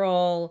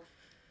general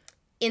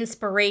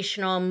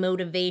inspirational,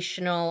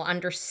 motivational,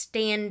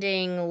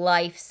 understanding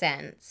life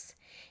sense.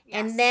 Yes.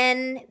 And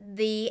then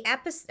the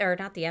episode, or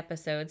not the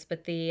episodes,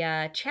 but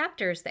the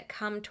chapters that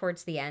come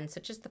towards the end,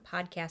 such as the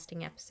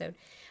podcasting episode,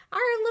 are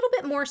a little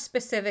bit more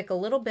specific, a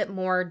little bit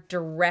more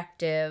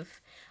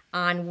directive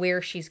on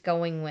where she's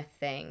going with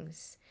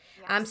things.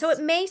 Yes. So it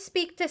may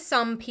speak to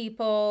some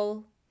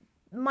people,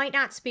 might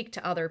not speak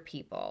to other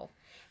people.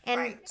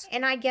 And Right.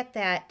 and I get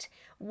that.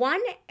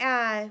 One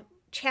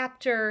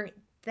chapter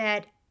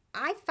that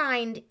I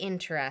find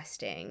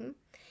interesting,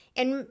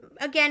 and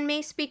again,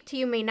 may speak to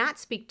you, may not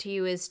speak to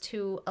you, is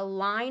to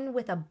align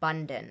with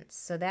abundance.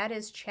 So that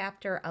is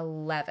chapter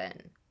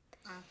 11.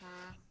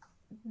 Mm-hmm.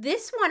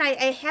 This one,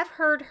 I have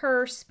heard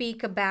her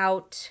speak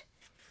about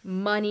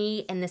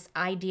money and this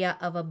idea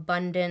of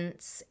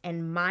abundance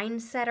and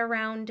mindset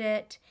around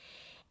it.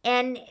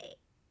 And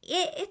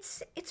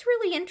it's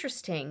really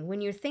interesting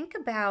when you think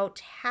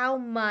about how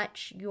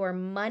much your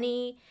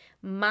money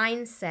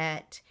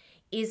mindset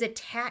is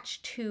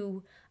attached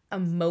to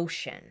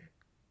emotion.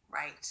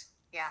 Right.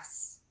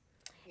 Yes.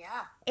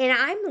 Yeah. And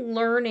I'm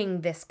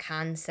learning this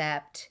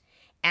concept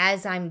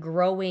as I'm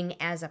growing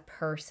as a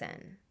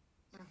person.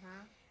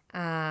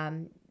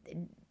 Mm-hmm.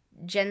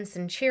 Jen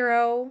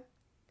Sincero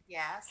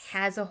Yes.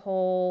 has a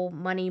whole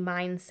money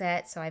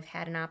mindset, so I've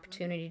had an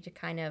opportunity to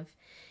kind of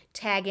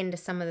tag into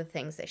some of the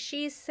things that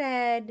she's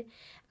said,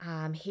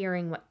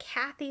 hearing what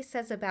Kathy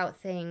says about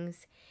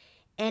things.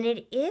 And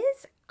it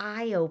is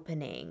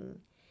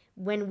eye-opening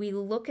when we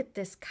look at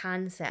this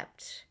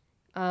concept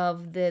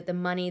of the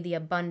money, the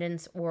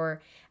abundance,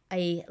 or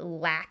a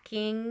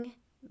lacking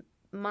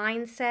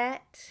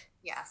mindset.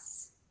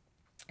 Yes.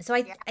 So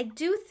I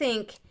do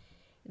think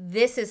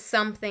this is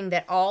something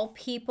that all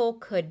people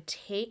could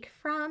take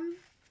from,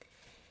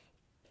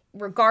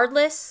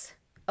 regardless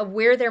of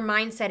where their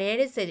mindset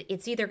is.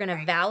 It's either going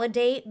to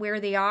validate where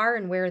they are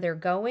and where they're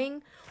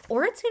going,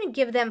 or it's going to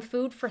give them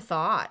food for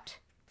thought.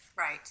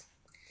 Right.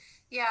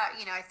 Yeah,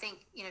 I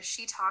think,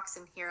 she talks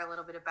in here a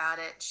little bit about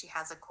it. She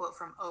has a quote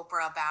from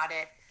Oprah about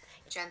it.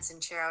 Jen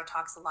Sincero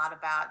talks a lot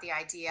about the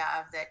idea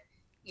of that,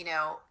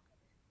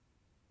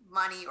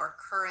 money or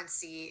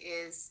currency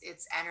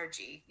it's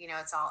energy,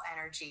 it's all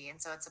energy.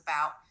 And so it's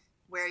about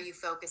where you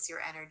focus your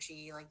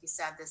energy. Like you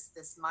said,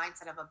 this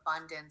mindset of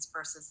abundance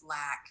versus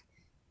lack.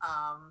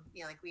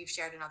 Like we've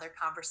shared in other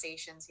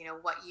conversations,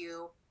 what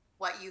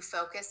you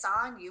focus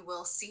on, you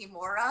will see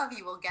more of,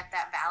 you will get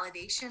that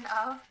validation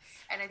of.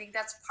 And I think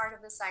that's part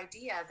of this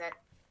idea that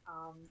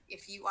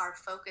if you are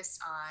focused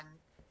on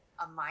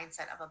a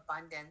mindset of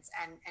abundance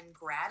and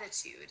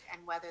gratitude,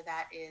 and whether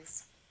that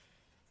is,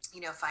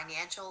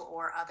 financial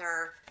or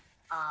other,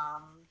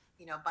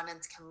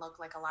 abundance can look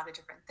like a lot of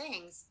different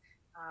things.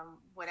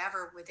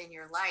 Whatever within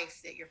your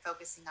life that you're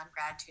focusing on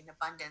gratitude and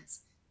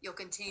abundance, you'll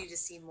continue to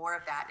see more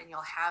of that, and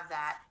you'll have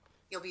that.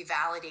 You'll be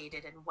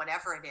validated in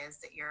whatever it is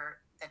that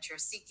you're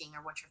seeking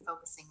or what you're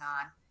focusing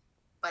on.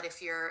 But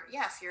if you're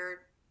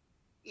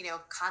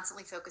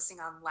constantly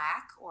focusing on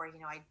lack, or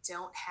I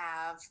don't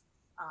have,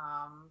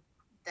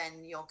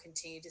 then you'll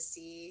continue to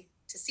see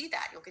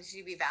that. You'll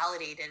continue to be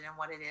validated in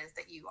what it is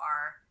that you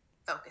are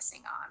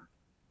focusing on.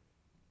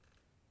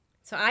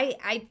 So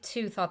I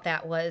too thought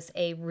that was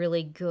a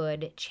really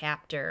good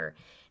chapter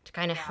to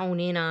kind of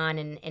hone in on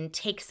and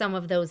take some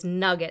of those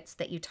nuggets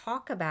that you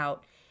talk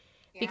about.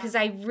 Because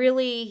I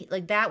really,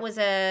 like, that was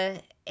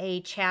a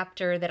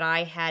chapter that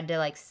I had to,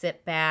 like,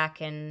 sit back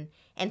and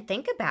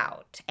think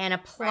about and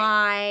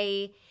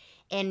apply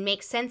and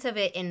make sense of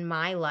it in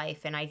my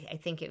life. And I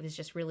think it was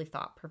just really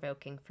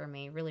thought-provoking for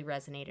me, really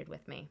resonated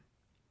with me.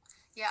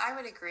 Yeah, I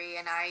would agree.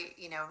 And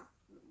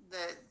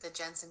the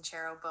Jen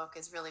Sincero book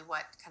is really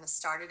what kind of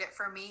started it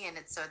for me. And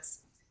it's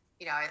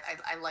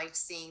I liked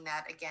seeing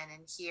that again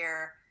in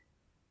here.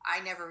 I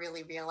never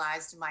really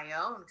realized my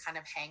own kind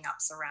of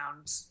hang-ups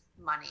around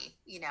money,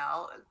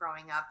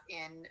 growing up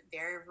in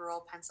very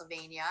rural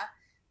Pennsylvania,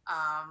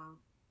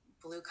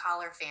 blue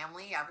collar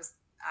family.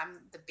 I'm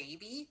the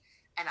baby,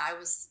 and I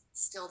was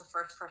still the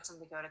first person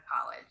to go to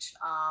college.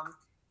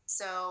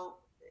 So,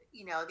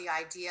 the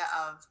idea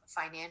of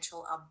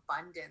financial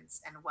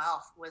abundance and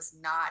wealth was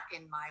not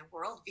in my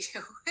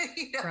worldview.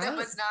 That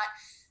was not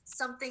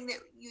something that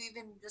you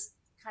even just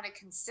kind of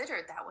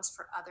considered. That was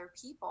for other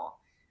people.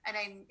 And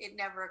it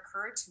never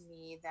occurred to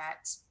me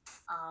that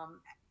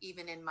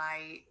even in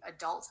my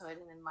adulthood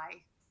and in my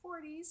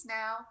 40s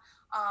now,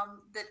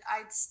 that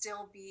I'd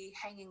still be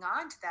hanging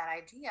on to that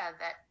idea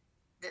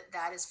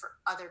that is for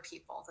other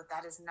people,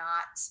 that is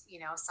not,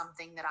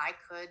 something that I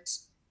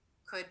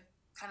could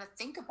kind of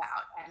think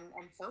about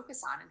and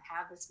focus on and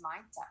have this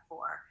mindset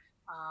for.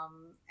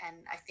 And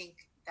I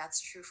think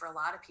that's true for a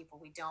lot of people.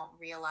 We don't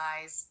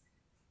realize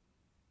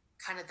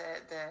kind of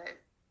the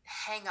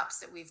hang-ups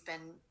that we've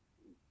been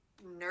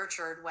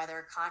nurtured,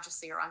 whether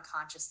consciously or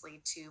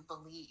unconsciously, to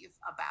believe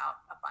about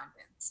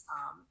abundance.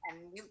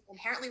 And we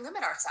inherently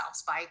limit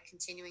ourselves by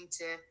continuing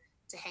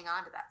to hang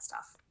on to that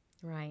stuff.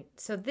 Right.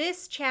 So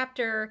this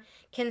chapter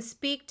can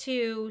speak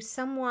to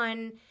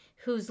someone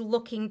who's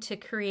looking to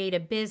create a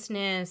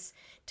business,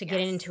 to get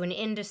into an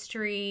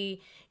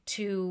industry,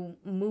 to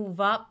move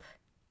up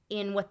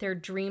in what their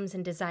dreams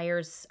and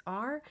desires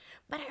are.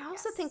 But I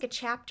also think a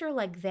chapter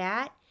like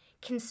that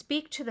can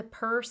speak to the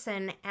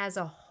person as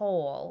a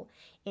whole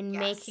in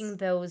making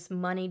those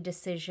money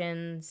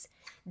decisions,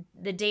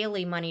 the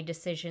daily money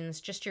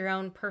decisions, just your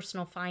own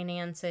personal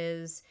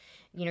finances,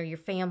 your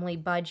family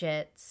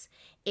budgets.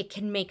 It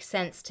can make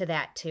sense to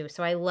that too.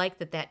 So I like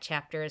that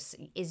chapter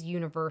is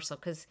universal,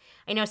 because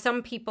I know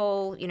some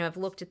people, have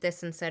looked at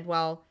this and said,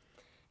 well,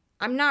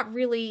 I'm not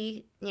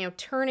really,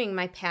 turning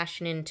my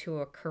passion into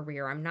a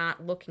career. I'm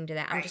not looking to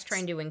that. I'm just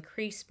trying to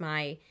increase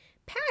my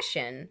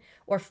passion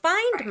or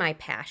find my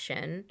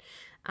passion.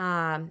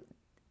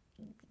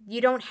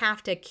 You don't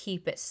have to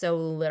keep it so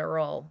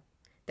literal.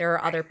 There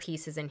are other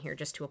pieces in here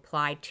just to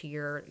apply to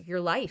your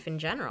life in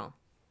general.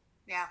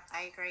 Yeah,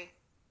 I agree.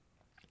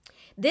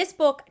 This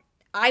book,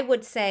 I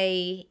would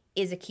say,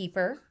 is a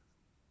keeper.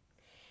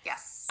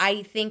 Yes.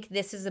 I think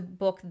this is a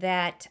book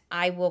that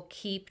I will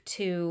keep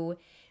to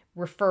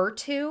refer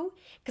to,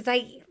 because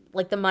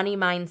like the money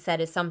mindset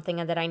is something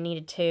that I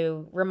needed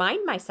to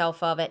remind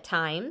myself of at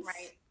times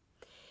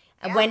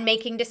when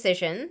making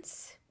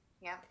decisions.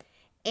 Yeah.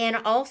 And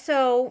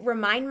also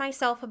remind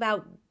myself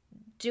about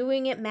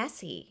doing it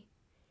messy.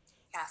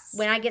 Yes.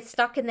 When I get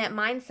stuck in that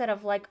mindset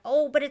of like,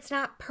 oh, but it's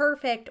not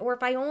perfect, or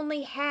if I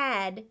only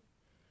had,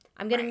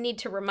 I'm going to need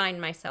to remind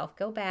myself,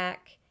 go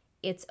back.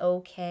 It's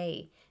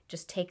okay.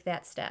 Just take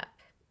that step.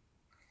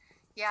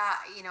 Yeah,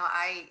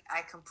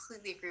 I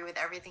completely agree with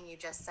everything you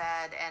just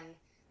said. And,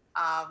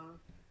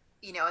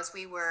 as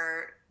we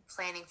were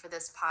planning for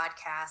this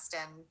podcast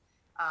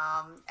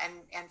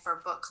and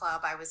for book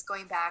club, I was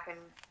going back and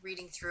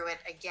reading through it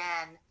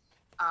again,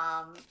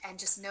 and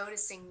just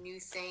noticing new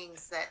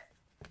things that,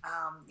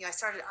 I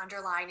started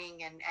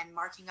underlining and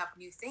marking up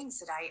new things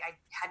that I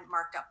hadn't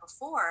marked up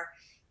before.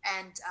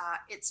 And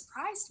it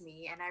surprised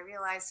me. And I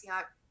realized,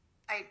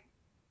 I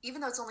even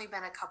though it's only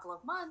been a couple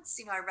of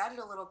months, I read it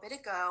a little bit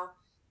ago,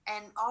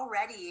 and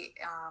already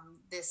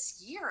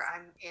this year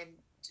I'm in,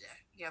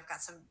 I've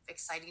got some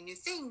exciting new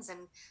things,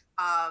 and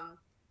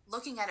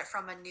looking at it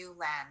from a new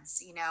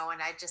lens,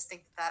 and I just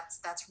think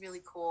that's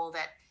really cool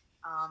that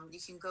you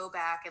can go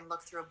back and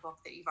look through a book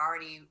that you've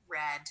already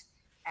read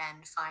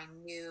and find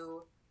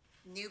new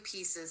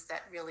pieces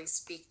that really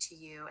speak to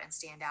you and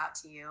stand out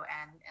to you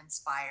and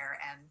inspire.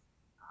 And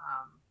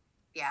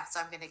so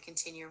I'm going to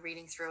continue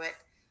reading through it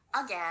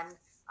again,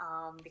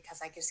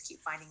 because I just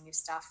keep finding new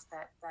stuff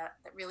that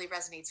really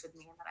resonates with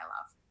me and that I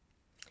love.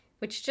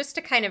 Which, just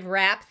to kind of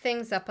wrap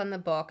things up on the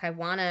book, I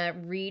want to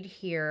read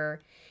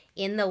here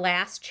in the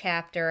last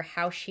chapter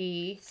how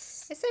she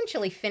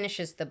essentially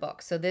finishes the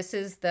book. So this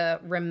is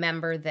the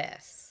Remember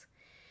This.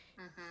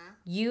 Mm-hmm.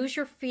 Use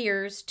your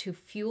fears to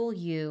fuel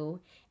you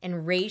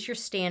and raise your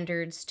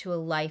standards to a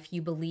life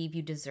you believe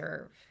you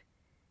deserve.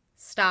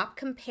 Stop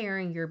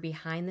comparing your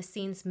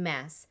behind-the-scenes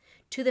mess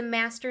to the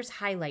master's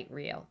highlight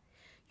reel.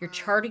 You're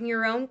charting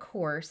your own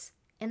course,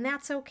 and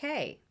that's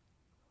okay.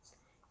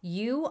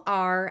 You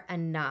are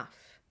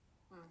enough.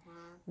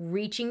 Mm-hmm.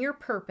 Reaching your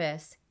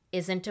purpose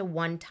isn't a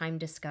one-time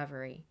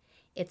discovery.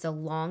 It's a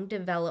long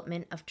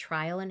development of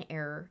trial and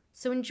error,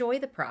 so enjoy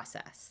the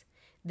process.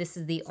 This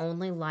is the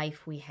only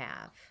life we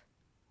have.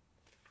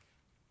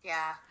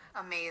 Yeah,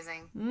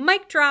 amazing.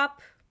 Mic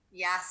drop.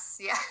 Yes,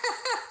 yeah.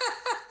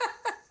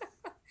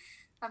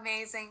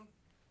 Amazing.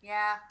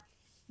 Yeah.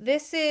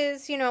 This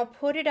is,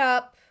 put it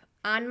up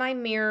on my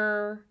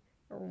mirror,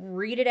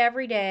 read it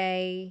every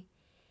day.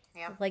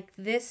 Yep. Like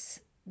this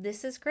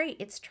is great.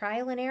 It's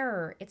trial and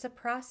error. It's a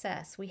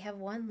process. We have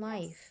one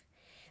life.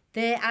 Yes.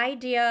 The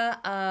idea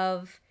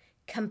of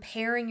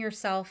comparing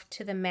yourself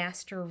to the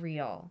master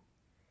reel.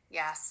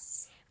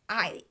 Yes.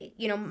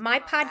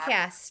 My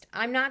podcast,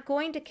 I'm not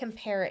going to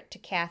compare it to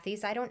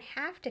Kathy's. I don't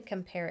have to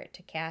compare it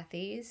to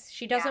Kathy's.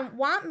 She doesn't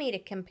want me to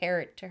compare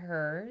it to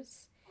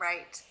hers.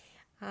 Right.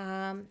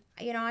 I'm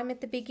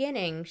at the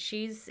beginning.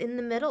 She's in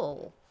the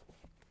middle.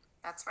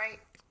 That's right.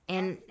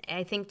 And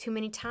I think too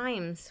many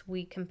times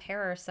we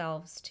compare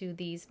ourselves to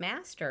these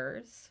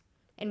masters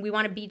and we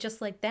want to be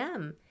just like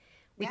them.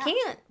 We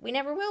can't. We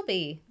never will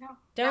be. No.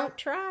 Don't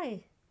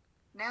try.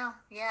 No.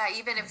 Yeah.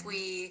 Even if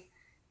we,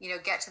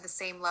 get to the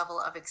same level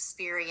of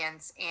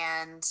experience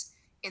and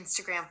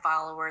Instagram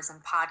followers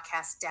and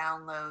podcast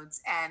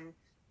downloads, and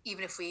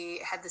even if we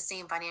had the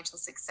same financial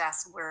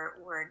success,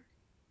 we're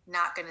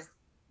not going to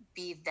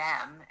be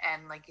them.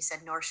 And like you said,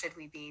 nor should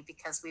we be,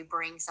 because we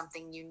bring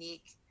something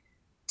unique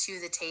to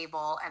the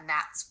table, and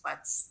that's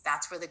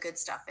where the good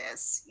stuff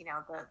is.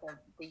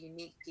 The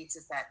unique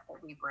pieces that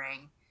we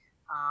bring.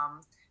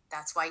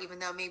 That's why, even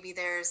though maybe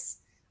there's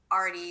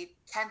already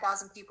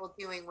 10,000 people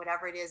doing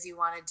whatever it is you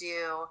want to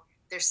do,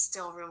 there's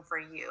still room for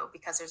you,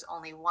 because there's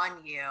only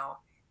one you,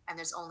 and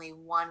there's only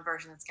one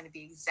version that's going to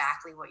be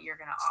exactly what you're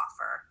going to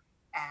offer.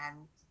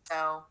 And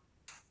so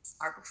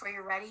start before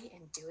you're ready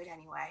and do it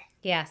anyway.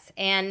 Yes,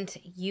 and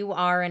you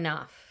are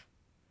enough.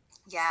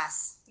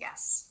 Yes.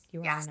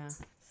 You are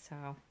enough.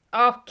 So,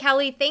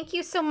 Kelly, thank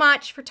you so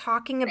much for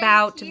talking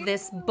about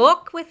this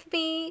book with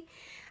me.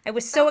 I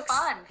was so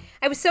fun.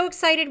 I was so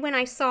excited when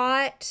I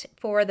saw it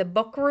for the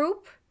book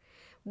group.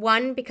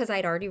 One, because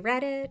I'd already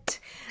read it,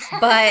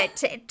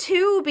 but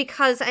two,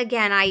 because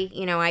again,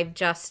 I've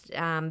just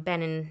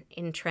been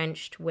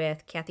entrenched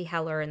with Kathy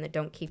Heller and the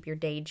Don't Keep Your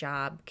Day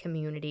Job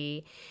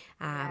community.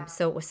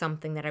 So it was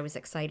something that I was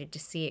excited to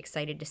see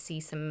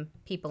some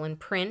people in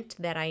print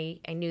that I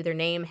knew their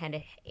name,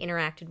 had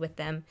interacted with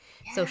them,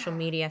 social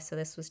media. So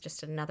this was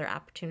just another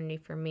opportunity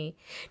for me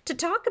to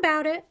talk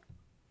about it.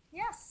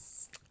 Yes.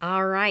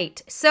 All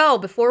right. So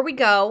before we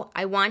go,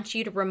 I want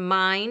you to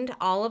remind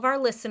all of our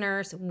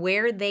listeners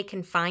where they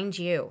can find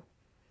you.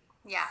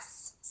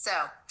 Yes. So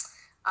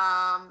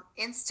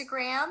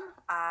Instagram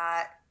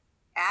at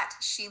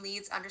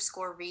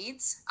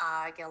SheLeads_reads.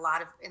 I get a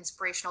lot of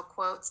inspirational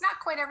quotes, not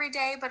quite every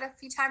day, but a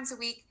few times a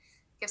week.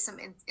 Give some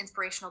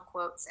inspirational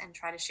quotes and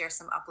try to share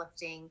some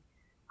uplifting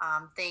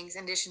things,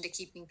 in addition to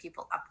keeping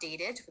people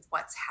updated with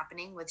what's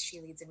happening with She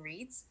Leads and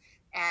Reads.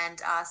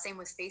 And same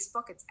with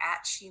Facebook, it's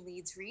at She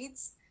Leads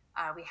Reads.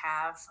 We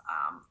have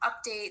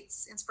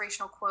updates,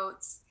 inspirational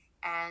quotes,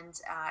 and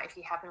if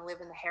you happen to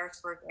live in the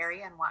Harrisburg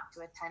area and want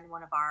to attend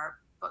one of our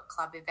book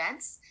club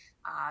events,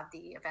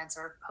 the events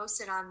are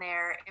posted on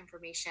there,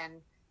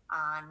 information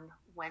on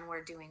when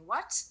we're doing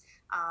what.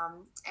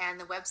 And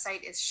the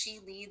website is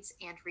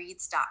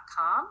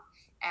sheleadsandreads.com.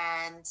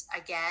 And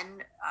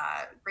again,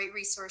 great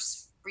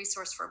resource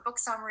for book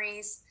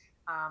summaries,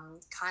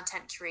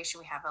 content curation.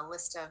 We have a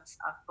list of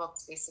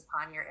books based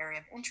upon your area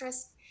of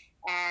interest.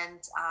 And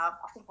I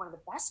think one of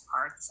the best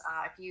parts,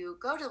 if you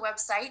go to the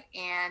website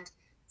and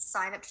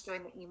sign up to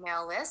join the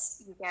email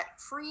list, you get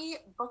free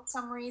book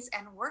summaries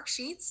and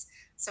worksheets.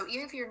 So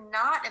even if you're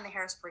not in the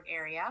Harrisburg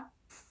area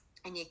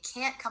and you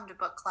can't come to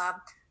book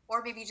club,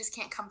 or maybe you just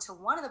can't come to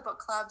one of the book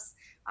clubs,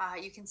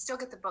 you can still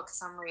get the book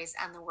summaries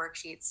and the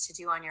worksheets to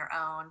do on your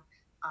own.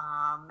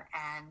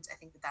 And I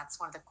think that's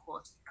one of the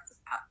coolest parts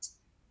about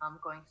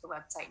going to the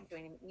website and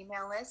joining the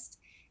email list.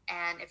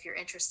 And if you're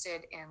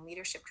interested in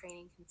leadership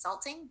training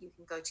consulting, you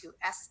can go to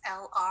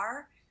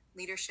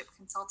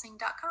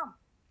slrleadershipconsulting.com.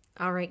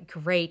 All right,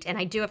 great. And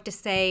I do have to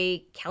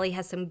say, Kelly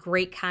has some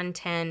great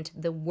content.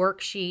 The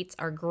worksheets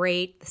are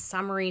great. The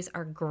summaries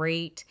are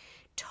great.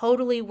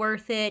 Totally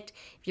worth it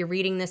if you're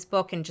reading this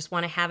book and just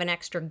want to have an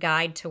extra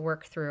guide to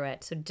work through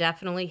it. So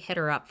definitely hit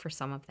her up for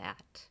some of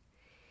that.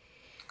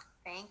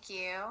 Thank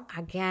you.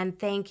 Again,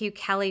 thank you,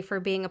 Kelly, for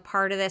being a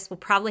part of this. We'll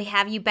probably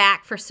have you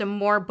back for some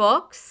more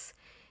books.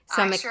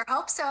 So I sure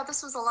hope so.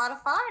 This was a lot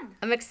of fun.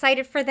 I'm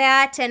excited for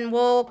that, and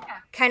we'll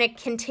kind of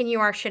continue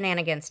our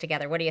shenanigans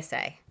together. What do you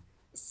say?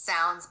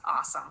 Sounds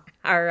awesome.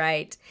 All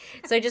right.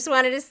 So I just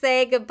wanted to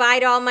say goodbye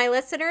to all my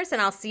listeners,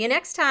 and I'll see you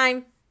next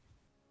time.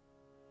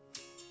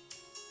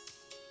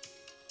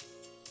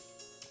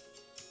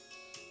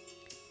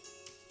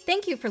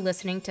 Thank you for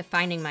listening to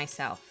Finding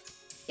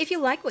Myself. If you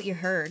like what you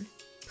heard,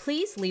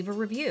 please leave a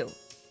review.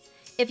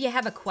 If you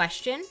have a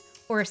question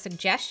or a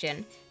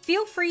suggestion,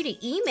 feel free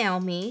to email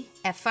me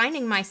at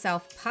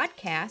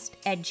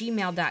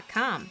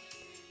findingmyselfpodcast@gmail.com.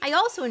 I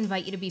also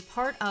invite you to be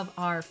part of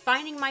our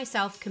Finding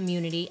Myself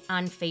community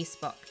on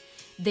Facebook.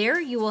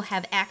 There you will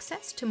have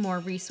access to more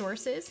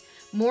resources,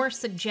 more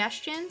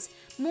suggestions,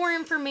 more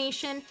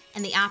information,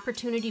 and the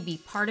opportunity to be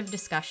part of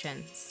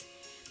discussions.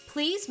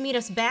 Please meet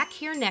us back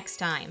here next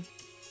time.